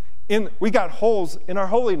gaps, we got holes in our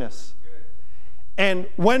holiness. And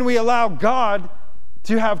when we allow God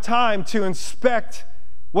to have time to inspect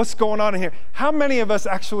what's going on in here, how many of us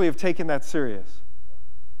actually have taken that serious?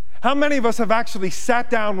 How many of us have actually sat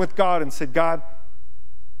down with God and said, God,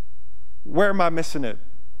 where am I missing it?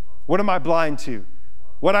 What am I blind to?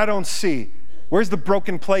 What I don't see? Where's the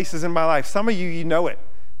broken places in my life? Some of you, you know it.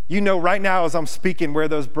 You know right now as I'm speaking where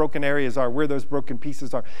those broken areas are, where those broken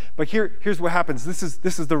pieces are. But here's what happens. This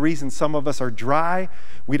is the reason some of us are dry.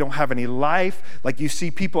 We don't have any life. Like you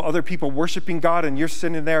see other people worshiping God, and you're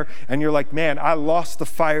sitting there and you're like, man, I lost the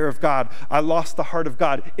fire of God. I lost the heart of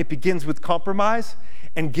God. It begins with compromise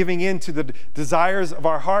and giving in to the desires of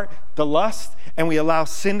our heart, the lust, and we allow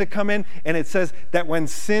sin to come in. And it says that when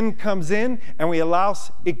sin comes in and we allow,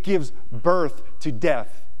 it gives birth to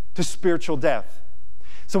death, to spiritual death.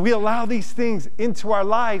 So we allow these things into our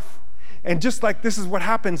life, and just like this is what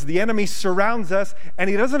happens, the enemy surrounds us, and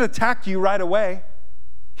he doesn't attack you right away.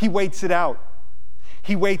 He waits it out.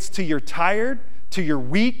 He waits till you're tired, till you're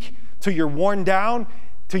weak, till you're worn down,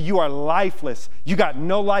 till you are lifeless. You got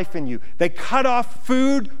no life in you. They cut off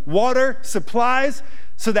food, water, supplies,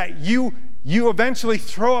 so that you eventually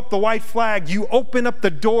throw up the white flag. You open up the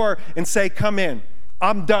door and say, come in.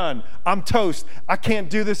 I'm done. I'm toast. I can't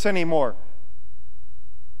do this anymore.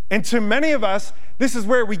 And to many of us, this is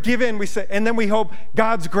where we give in, we say, and then we hope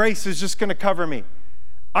God's grace is just going to cover me.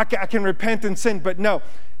 I can repent and sin, but no,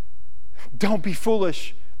 don't be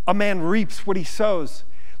foolish. A man reaps what he sows.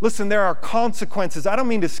 Listen, there are consequences. I don't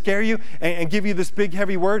mean to scare you and give you this big,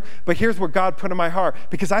 heavy word, but here's what God put in my heart,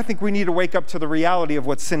 because I think we need to wake up to the reality of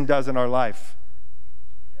what sin does in our life.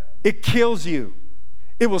 It kills you.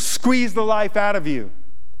 It will squeeze the life out of you.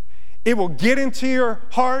 It will get into your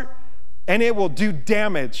heart, and it will do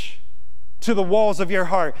damage to the walls of your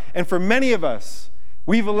heart. And for many of us,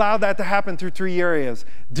 we've allowed that to happen through 3 areas.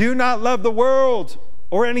 Do not love the world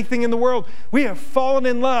or anything in the world. We have fallen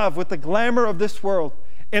in love with the glamour of this world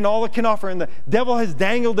and all it can offer. And the devil has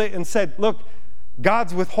dangled it and said, look,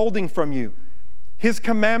 God's withholding from you. His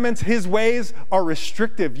commandments, his ways are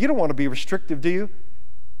restrictive. You don't want to be restrictive, do you?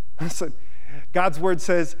 Listen, God's word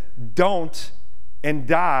says, don't and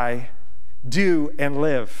die, do and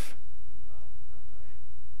live.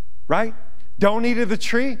 Right? Don't eat of the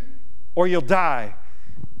tree or you'll die.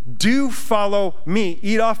 Do follow me.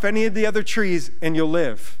 Eat off any of the other trees and you'll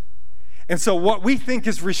live. And so what we think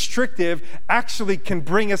is restrictive actually can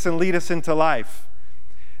bring us and lead us into life.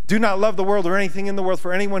 Do not love the world or anything in the world,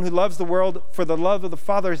 for anyone who loves the world, for the love of the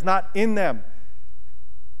Father is not in them.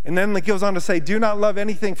 And then it goes on to say, do not love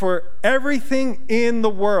anything, for everything in the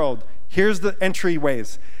world, here's the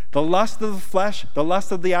entryways. The lust of the flesh, the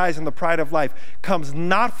lust of the eyes, and the pride of life comes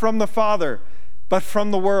not from the Father, but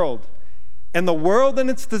from the world. And the world and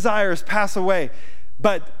its desires pass away.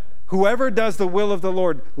 But whoever does the will of the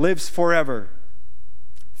Lord lives forever.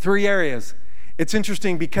 3 areas. It's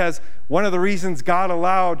interesting because one of the reasons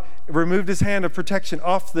God removed his hand of protection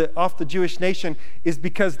off the Jewish nation is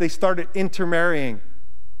because they started intermarrying.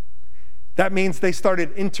 That means they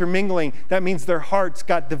started intermingling. That means their hearts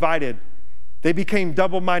got divided. They became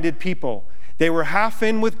double-minded people. They were half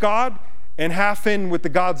in with God and half in with the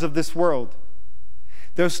gods of this world.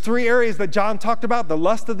 Those 3 areas that John talked about, the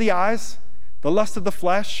lust of the eyes, the lust of the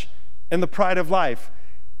flesh, and the pride of life.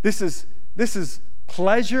 This is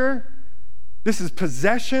pleasure, this is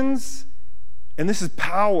possessions, and this is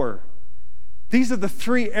power. These are the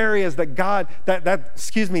 3 areas that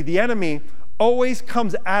the enemy always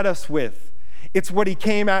comes at us with. It's what he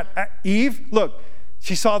came at Eve. Look,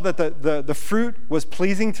 she saw that the fruit was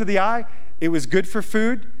pleasing to the eye, it was good for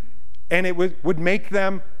food, and it would make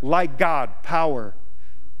them like God, power.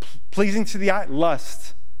 Pleasing to the eye,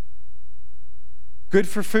 lust. Good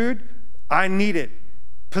for food, I need it.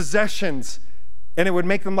 Possessions, and it would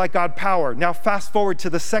make them like God, power. Now fast forward to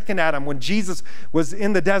the second Adam, when Jesus was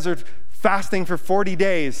in the desert fasting for 40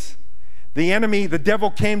 days. The enemy, the devil,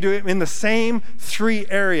 came to him in the same 3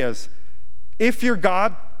 areas. If you're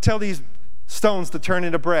God, tell these stones to turn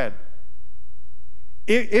into bread.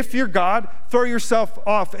 If you're God, throw yourself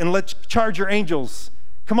off and charge your angels.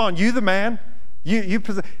 Come on, you the man.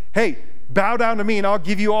 Hey, bow down to me and I'll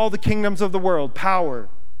give you all the kingdoms of the world. Power.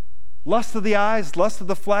 Lust of the eyes, lust of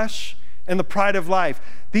the flesh, and the pride of life.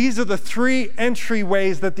 These are the 3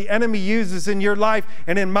 entryways that the enemy uses in your life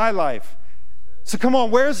and in my life. So come on,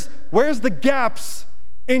 where's the gaps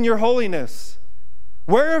in your holiness?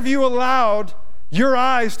 Where have you allowed your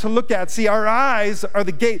eyes to look at? See, our eyes are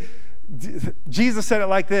the gate. Jesus said it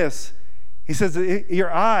like this. He says,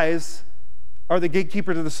 your eyes are the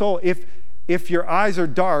gatekeeper to the soul. If your eyes are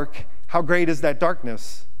dark, how great is that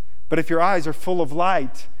darkness? But if your eyes are full of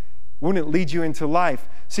light, wouldn't it lead you into life?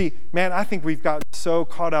 See, man, I think we've got so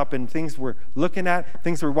caught up in things we're looking at,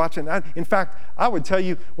 things we're watching. In fact, I would tell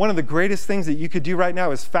you, one of the greatest things that you could do right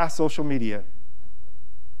now is fast social media.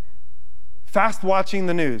 Fast watching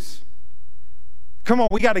the news. Come on,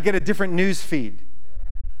 we got to get a different news feed.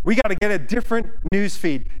 We got to get a different news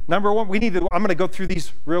feed. Number one, I'm going to go through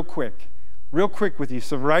these real quick with you,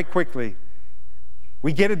 so right quickly.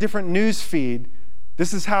 We get a different news feed.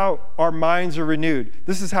 This is how our minds are renewed.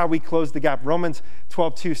 This is how we close the gap. Romans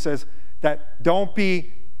 12:2 says that don't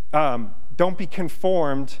be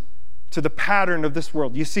conformed to the pattern of this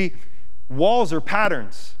world. You see, walls are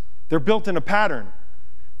patterns. They're built in a pattern.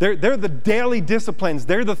 They're the daily disciplines.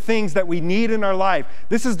 They're the things that we need in our life.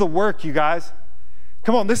 This is the work, you guys.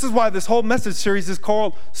 Come on, this is why this whole message series is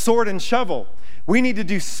called Sword and Shovel. We need to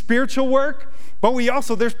do spiritual work, but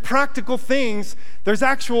there's practical things. There's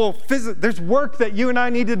there's work that you and I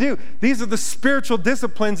need to do. These are the spiritual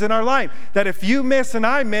disciplines in our life that if you miss and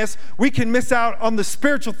I miss, we can miss out on the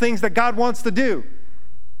spiritual things that God wants to do.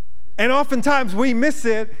 And oftentimes we miss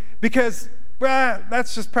it because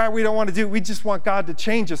that's just part we don't want to do. We just want God to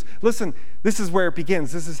change us. Listen, this is where it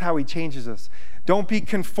begins. This is how he changes us. Don't be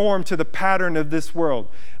conformed to the pattern of this world.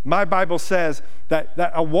 My Bible says that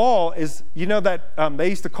a wall is, they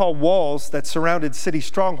used to call walls that surrounded city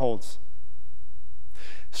strongholds.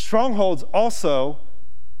 Strongholds also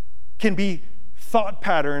can be thought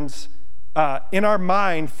patterns in our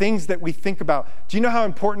mind, things that we think about. Do you know how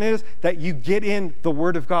important it is that you get in the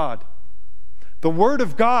Word of God? The Word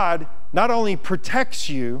of God not only protects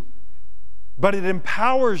you, but it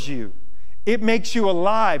empowers you. It makes you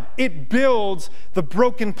alive. It builds the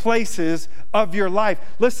broken places of your life.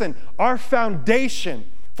 Listen, our foundation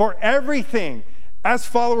for everything as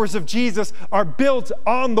followers of Jesus are built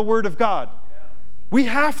on the Word of God. We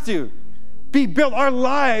have to be built. Our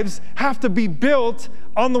lives have to be built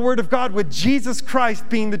on the Word of God, with Jesus Christ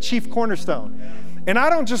being the chief cornerstone. And I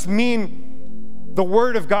don't just mean the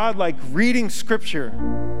Word of God like reading Scripture.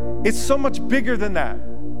 It's so much bigger than that.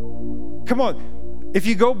 Come on. If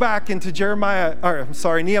you go back into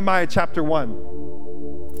Nehemiah chapter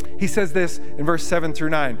 1, he says this in verse 7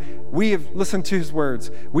 through 9. We have listened to his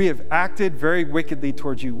words. We have acted very wickedly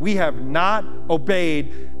towards you. We have not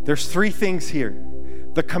obeyed. There's three things here.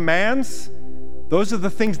 The commands, those are the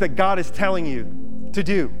things that God is telling you to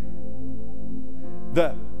do.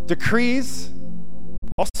 The decrees,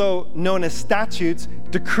 also known as statutes,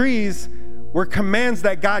 decrees were commands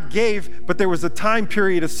that God gave, but there was a time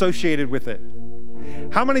period associated with it.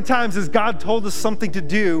 How many times has God told us something to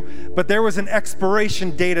do, but there was an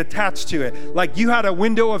expiration date attached to it? Like you had a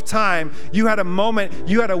window of time, you had a moment,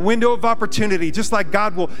 you had a window of opportunity, just like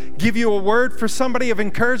God will give you a word for somebody of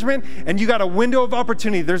encouragement, and you got a window of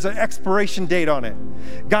opportunity. There's an expiration date on it.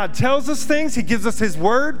 God tells us things, he gives us his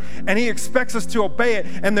word, and he expects us to obey it,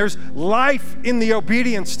 and there's life in the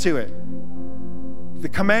obedience to it. The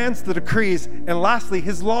commands, the decrees, and lastly,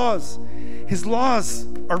 his laws. His laws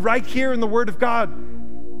are right here in the Word of God.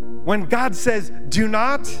 When God says, do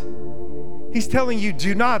not, he's telling you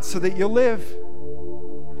do not so that you'll live.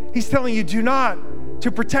 He's telling you do not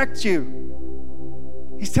to protect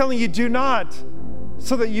you. He's telling you do not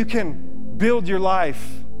so that you can build your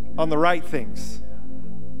life on the right things.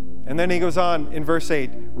 And then he goes on in verse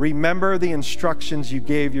 8, remember the instructions you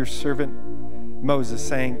gave your servant Moses,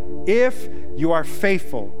 saying, if you are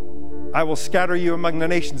faithful, I will scatter you among the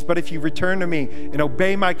nations. But if you return to me and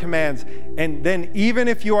obey my commands, and then even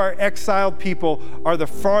if you are exiled people, are the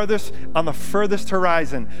farthest on the furthest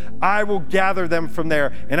horizon, I will gather them from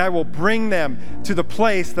there, and I will bring them to the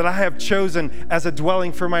place that I have chosen as a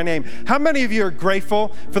dwelling for my name. How many of you are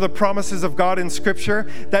grateful for the promises of God in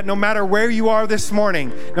Scripture? That no matter where you are this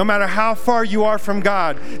morning, no matter how far you are from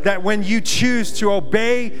God, that when you choose to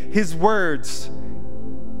obey his words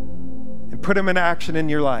and put them in action in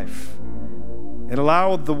your life, and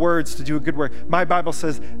allow the words to do a good work. My Bible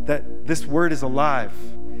says that this word is alive,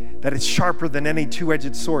 that it's sharper than any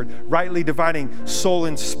two-edged sword, rightly dividing soul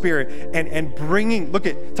and spirit, and bringing,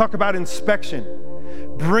 talk about inspection,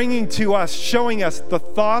 bringing to us, showing us the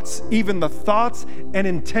thoughts, even the thoughts and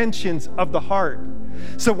intentions of the heart.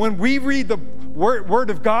 So when we read the word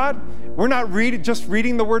of God, we're not just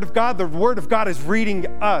reading the Word of God. The Word of God is reading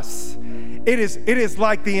us. It is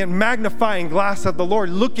like the magnifying glass of the Lord,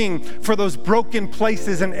 looking for those broken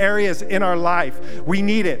places and areas in our life. We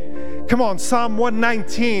need it. Come on, Psalm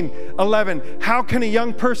 119:11. How can a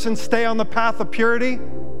young person stay on the path of purity?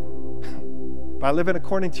 By living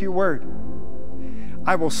according to your word.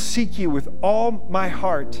 I will seek you with all my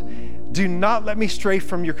heart. Do not let me stray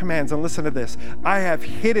from your commands. And listen to this. I have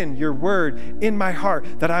hidden your word in my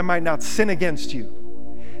heart that I might not sin against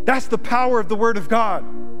you. That's the power of the Word of God.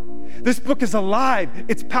 This book is alive.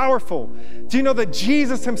 It's powerful. Do you know that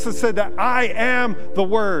Jesus himself said that I am the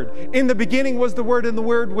Word? In the beginning was the Word, and the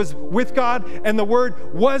Word was with God, and the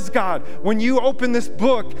Word was God. When you open this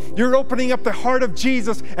book, you're opening up the heart of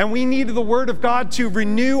Jesus, and we need the Word of God to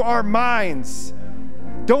renew our minds.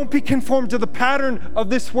 Don't be conformed to the pattern of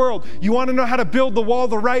this world. You want to know how to build the wall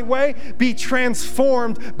the right way? Be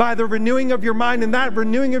transformed by the renewing of your mind, and that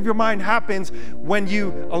renewing of your mind happens when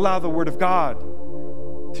you allow the Word of God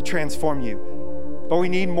to transform you. But we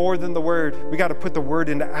need more than the word. We got to put the word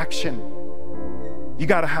into action. You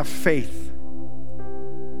got to have faith.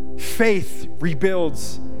 Faith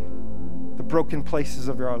rebuilds the broken places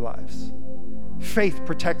of our lives. Faith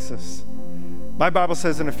protects us. My Bible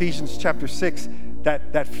says in Ephesians chapter 6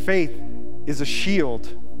 that faith is a shield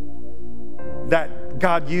that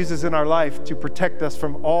God uses in our life to protect us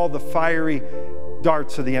from all the fiery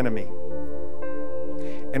darts of the enemy.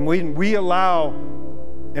 And when we allow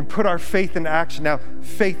and put our faith into action. Now,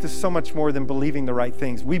 faith is so much more than believing the right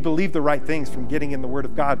things. We believe the right things from getting in the Word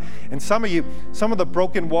of God. And some of the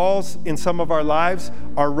broken walls in some of our lives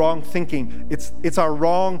are wrong thinking. It's our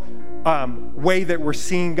wrong way that we're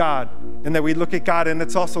seeing God, and that we look at God, and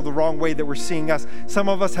it's also the wrong way that we're seeing us. Some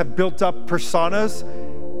of us have built up personas,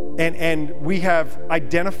 and we have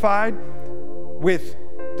identified with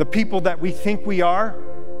the people that we think we are,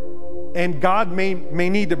 And God may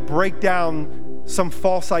need to break down some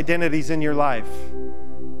false identities in your life.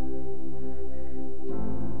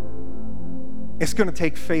 It's going to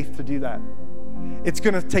take faith to do that. It's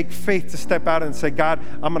going to take faith to step out and say, God,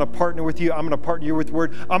 I'm going to partner with you. I'm going to partner with your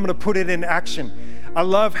word. I'm going to put it in action. I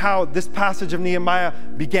love how this passage of Nehemiah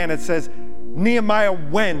began. It says, Nehemiah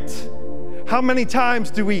went. How many times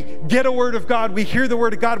do we get a word of God? We hear the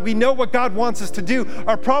word of God. We know what God wants us to do.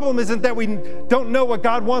 Our problem isn't that we don't know what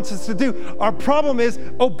God wants us to do. Our problem is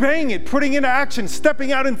obeying it, putting into action,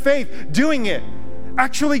 stepping out in faith, doing it,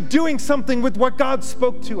 actually doing something with what God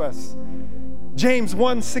spoke to us. James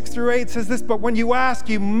 1, 6 through 8 says this, but when you ask,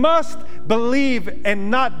 you must believe and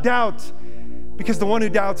not doubt, because the one who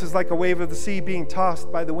doubts is like a wave of the sea being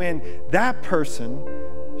tossed by the wind. That person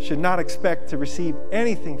should not expect to receive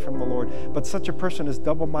anything from the Lord, but such a person is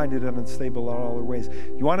double-minded and unstable in all their ways.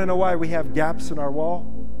 You want to know why we have gaps in our wall?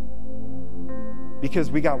 Because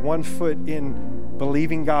we got one foot in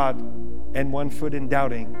believing God and one foot in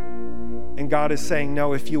doubting. And God is saying,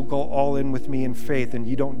 no, if you'll go all in with me in faith and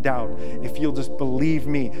you don't doubt, if you'll just believe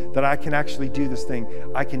me that I can actually do this thing,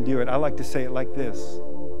 I can do it. I like to say it like this.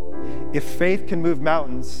 If faith can move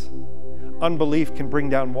mountains, unbelief can bring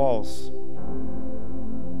down walls.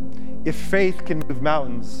 If faith can move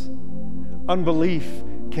mountains, unbelief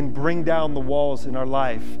can bring down the walls in our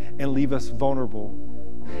life and leave us vulnerable.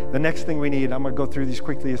 The next thing we need, I'm going to go through these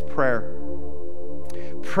quickly, is prayer.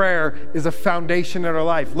 Prayer is a foundation in our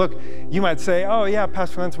life. Look, you might say, oh yeah,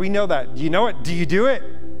 Pastor Lance, we know that. Do you know it? Do you do it?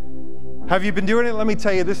 Have you been doing it? Let me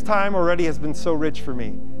tell you, this time already has been so rich for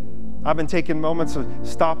me. I've been taking moments of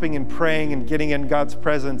stopping and praying and getting in God's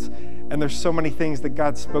presence, and there's so many things that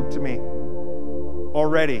God spoke to me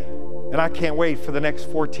already, and I can't wait for the next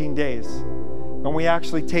 14 days when we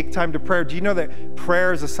actually take time to pray. Do you know that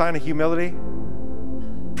prayer is a sign of humility?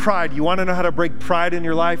 Pride, you want to know how to break pride in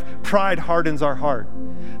your life? Pride hardens our heart.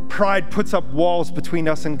 Pride puts up walls between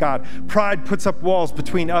us and God. Pride puts up walls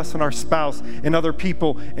between us and our spouse and other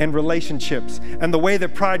people and relationships. And the way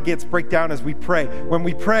that pride gets break down is we pray. When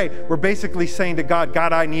we pray, we're basically saying to God,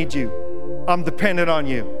 God, I need you. I'm dependent on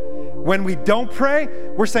you. When we don't pray,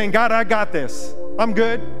 we're saying, God, I got this. I'm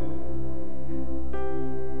good.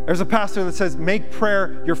 There's a pastor that says, make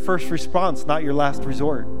prayer your first response, not your last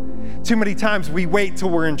resort. Too many times we wait till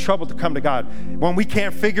we're in trouble to come to God. When we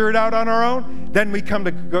can't figure it out on our own, then we come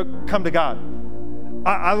to God.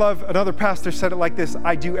 I love, another pastor said it like this,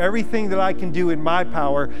 I do everything that I can do in my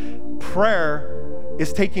power. Prayer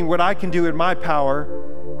is taking what I can do in my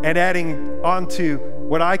power and adding onto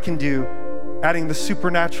what I can do, adding the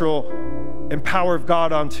supernatural and power of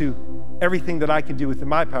God onto everything that I can do within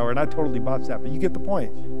my power. And I totally botched that, but you get the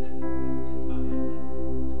point.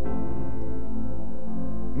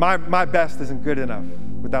 My best isn't good enough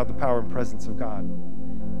without the power and presence of God.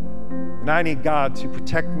 And I need God to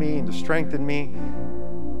protect me and to strengthen me.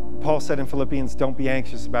 Paul said in Philippians, don't be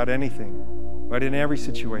anxious about anything, but in every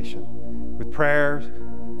situation, with prayer,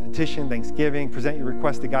 petition, thanksgiving, present your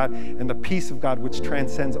request to God, and the peace of God, which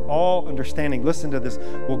transcends all understanding, listen to this,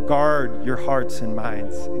 will guard your hearts and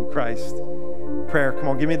minds in Christ. Prayer, come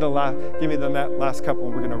on, give me the last couple,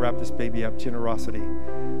 and we're going to wrap this baby up. Generosity.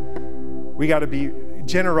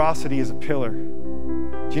 Generosity is a pillar.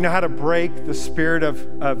 Do you know how to break the spirit of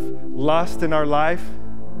lust in our life?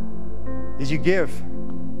 Is you give.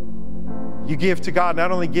 You give to God.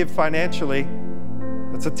 Not only give financially,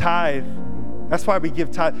 that's a tithe. That's why we give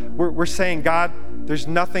tithe. We're saying, God, there's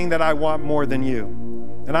nothing that I want more than you.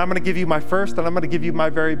 And I'm going to give you my first, and I'm going to give you my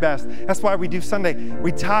very best. That's why we do Sunday.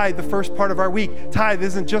 We tithe the first part of our week. Tithe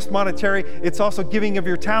isn't just monetary. It's also giving of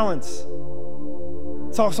your talents.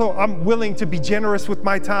 It's also, I'm willing to be generous with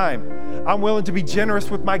my time. I'm willing to be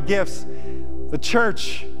generous with my gifts. The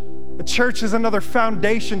church is another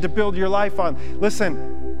foundation to build your life on.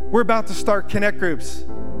 Listen, we're about to start connect groups.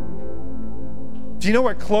 Do you know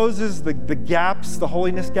what closes the gaps, the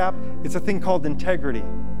holiness gap? It's a thing called integrity.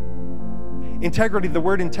 Integrity, the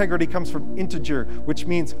word integrity comes from integer, which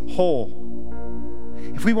means whole.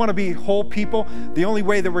 If we want to be whole people, the only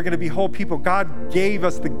way that we're going to be whole people, God gave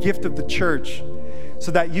us the gift of the church,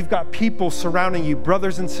 so that you've got people surrounding you,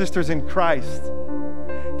 brothers and sisters in Christ,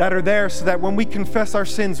 that are there so that when we confess our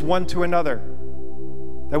sins one to another,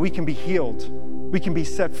 that we can be healed, we can be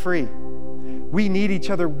set free. We need each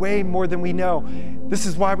other way more than we know. This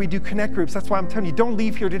is why we do connect groups. That's why I'm telling you, don't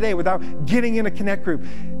leave here today without getting in a connect group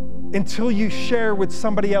until you share with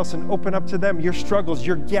somebody else and open up to them your struggles,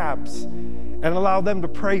 your gaps, and allow them to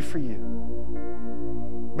pray for you.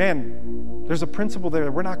 Man, there's a principle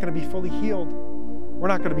there. We're not going to be fully healed. We're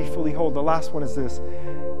not going to be fully whole. The last one is this,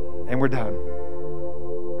 and we're done.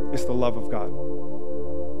 It's the love of God.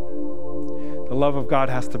 The love of God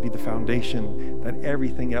has to be the foundation that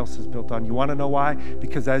everything else is built on. You want to know why?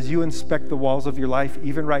 Because as you inspect the walls of your life,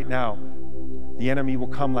 even right now, the enemy will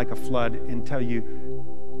come like a flood and tell you,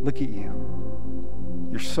 look at you.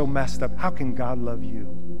 You're so messed up. How can God love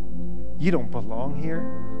you? You don't belong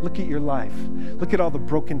here. Look at your life. Look at all the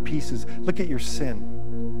broken pieces. Look at your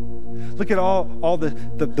sin. Look at all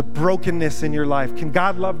the brokenness in your life. Can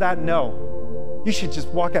God love that? No. You should just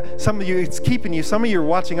walk out. Some of you, it's keeping you. Some of you are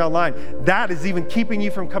watching online. That is even keeping you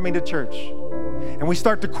from coming to church. And we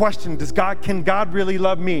start to question, can God really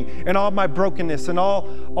love me and all my brokenness and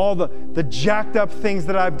all the jacked up things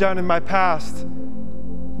that I've done in my past,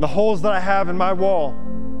 the holes that I have in my wall.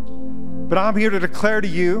 But I'm here to declare to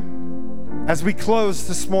you, as we close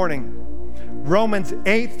this morning, Romans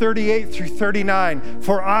 8:38 through 39,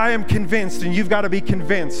 for I am convinced, and you've got to be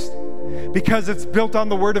convinced, because it's built on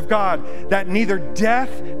the Word of God, that neither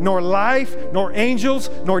death, nor life, nor angels,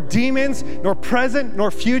 nor demons, nor present,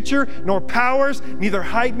 nor future, nor powers, neither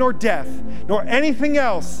height nor depth, nor anything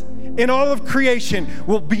else in all of creation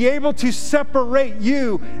will be able to separate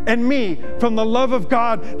you and me from the love of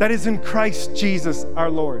God that is in Christ Jesus our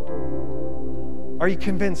Lord. Are you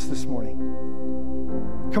convinced this morning?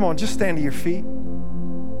 Come on, just stand to your feet.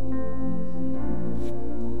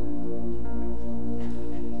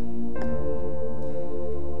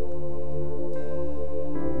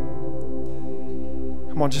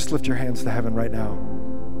 Come on, just lift your hands to heaven right now.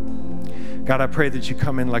 God, I pray that you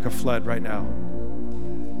come in like a flood right now.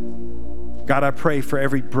 God, I pray for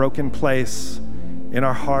every broken place in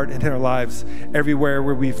our heart and in our lives, everywhere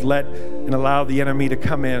where we've let and allowed the enemy to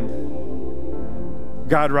come in.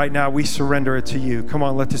 God, right now, we surrender it to you. Come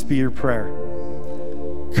on, let this be your prayer.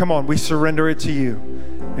 Come on, we surrender it to you.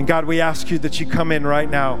 And God, we ask you that you come in right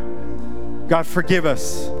now. God, forgive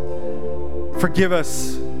us. Forgive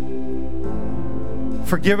us.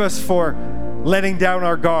 Forgive us for letting down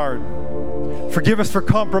our guard. Forgive us for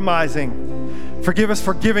compromising. Forgive us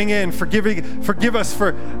for giving in. Forgive us for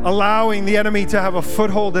allowing the enemy to have a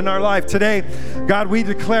foothold in our life. Today, God, we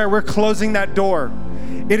declare we're closing that door.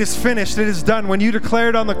 It is finished. It is done. When you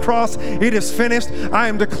declared on the cross, it is finished. I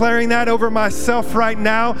am declaring that over myself right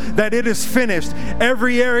now, that it is finished.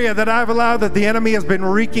 Every area that I've allowed that the enemy has been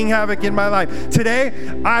wreaking havoc in my life. Today,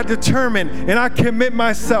 I determine and I commit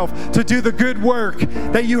myself to do the good work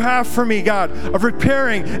that you have for me, God, of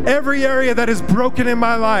repairing every area that is broken in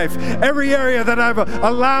my life, every area that I've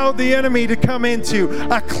allowed the enemy to come into.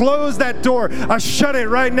 I close that door. I shut it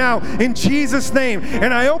right now in Jesus' name.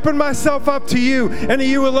 And I open myself up to you and to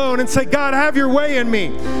you alone and say, God, have your way in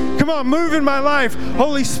me. Come on, move in my life.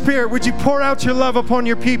 Holy Spirit, would you pour out your love upon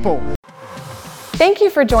your people? Thank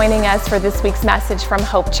you for joining us for this week's message from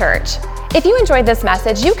Hope Church. If you enjoyed this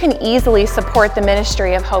message, you can easily support the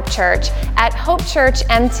ministry of Hope Church at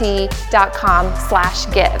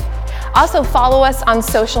hopechurchmt.com/give. Also follow us on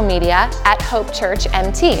social media at Hope Church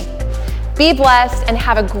MT. Be blessed and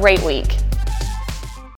have a great week.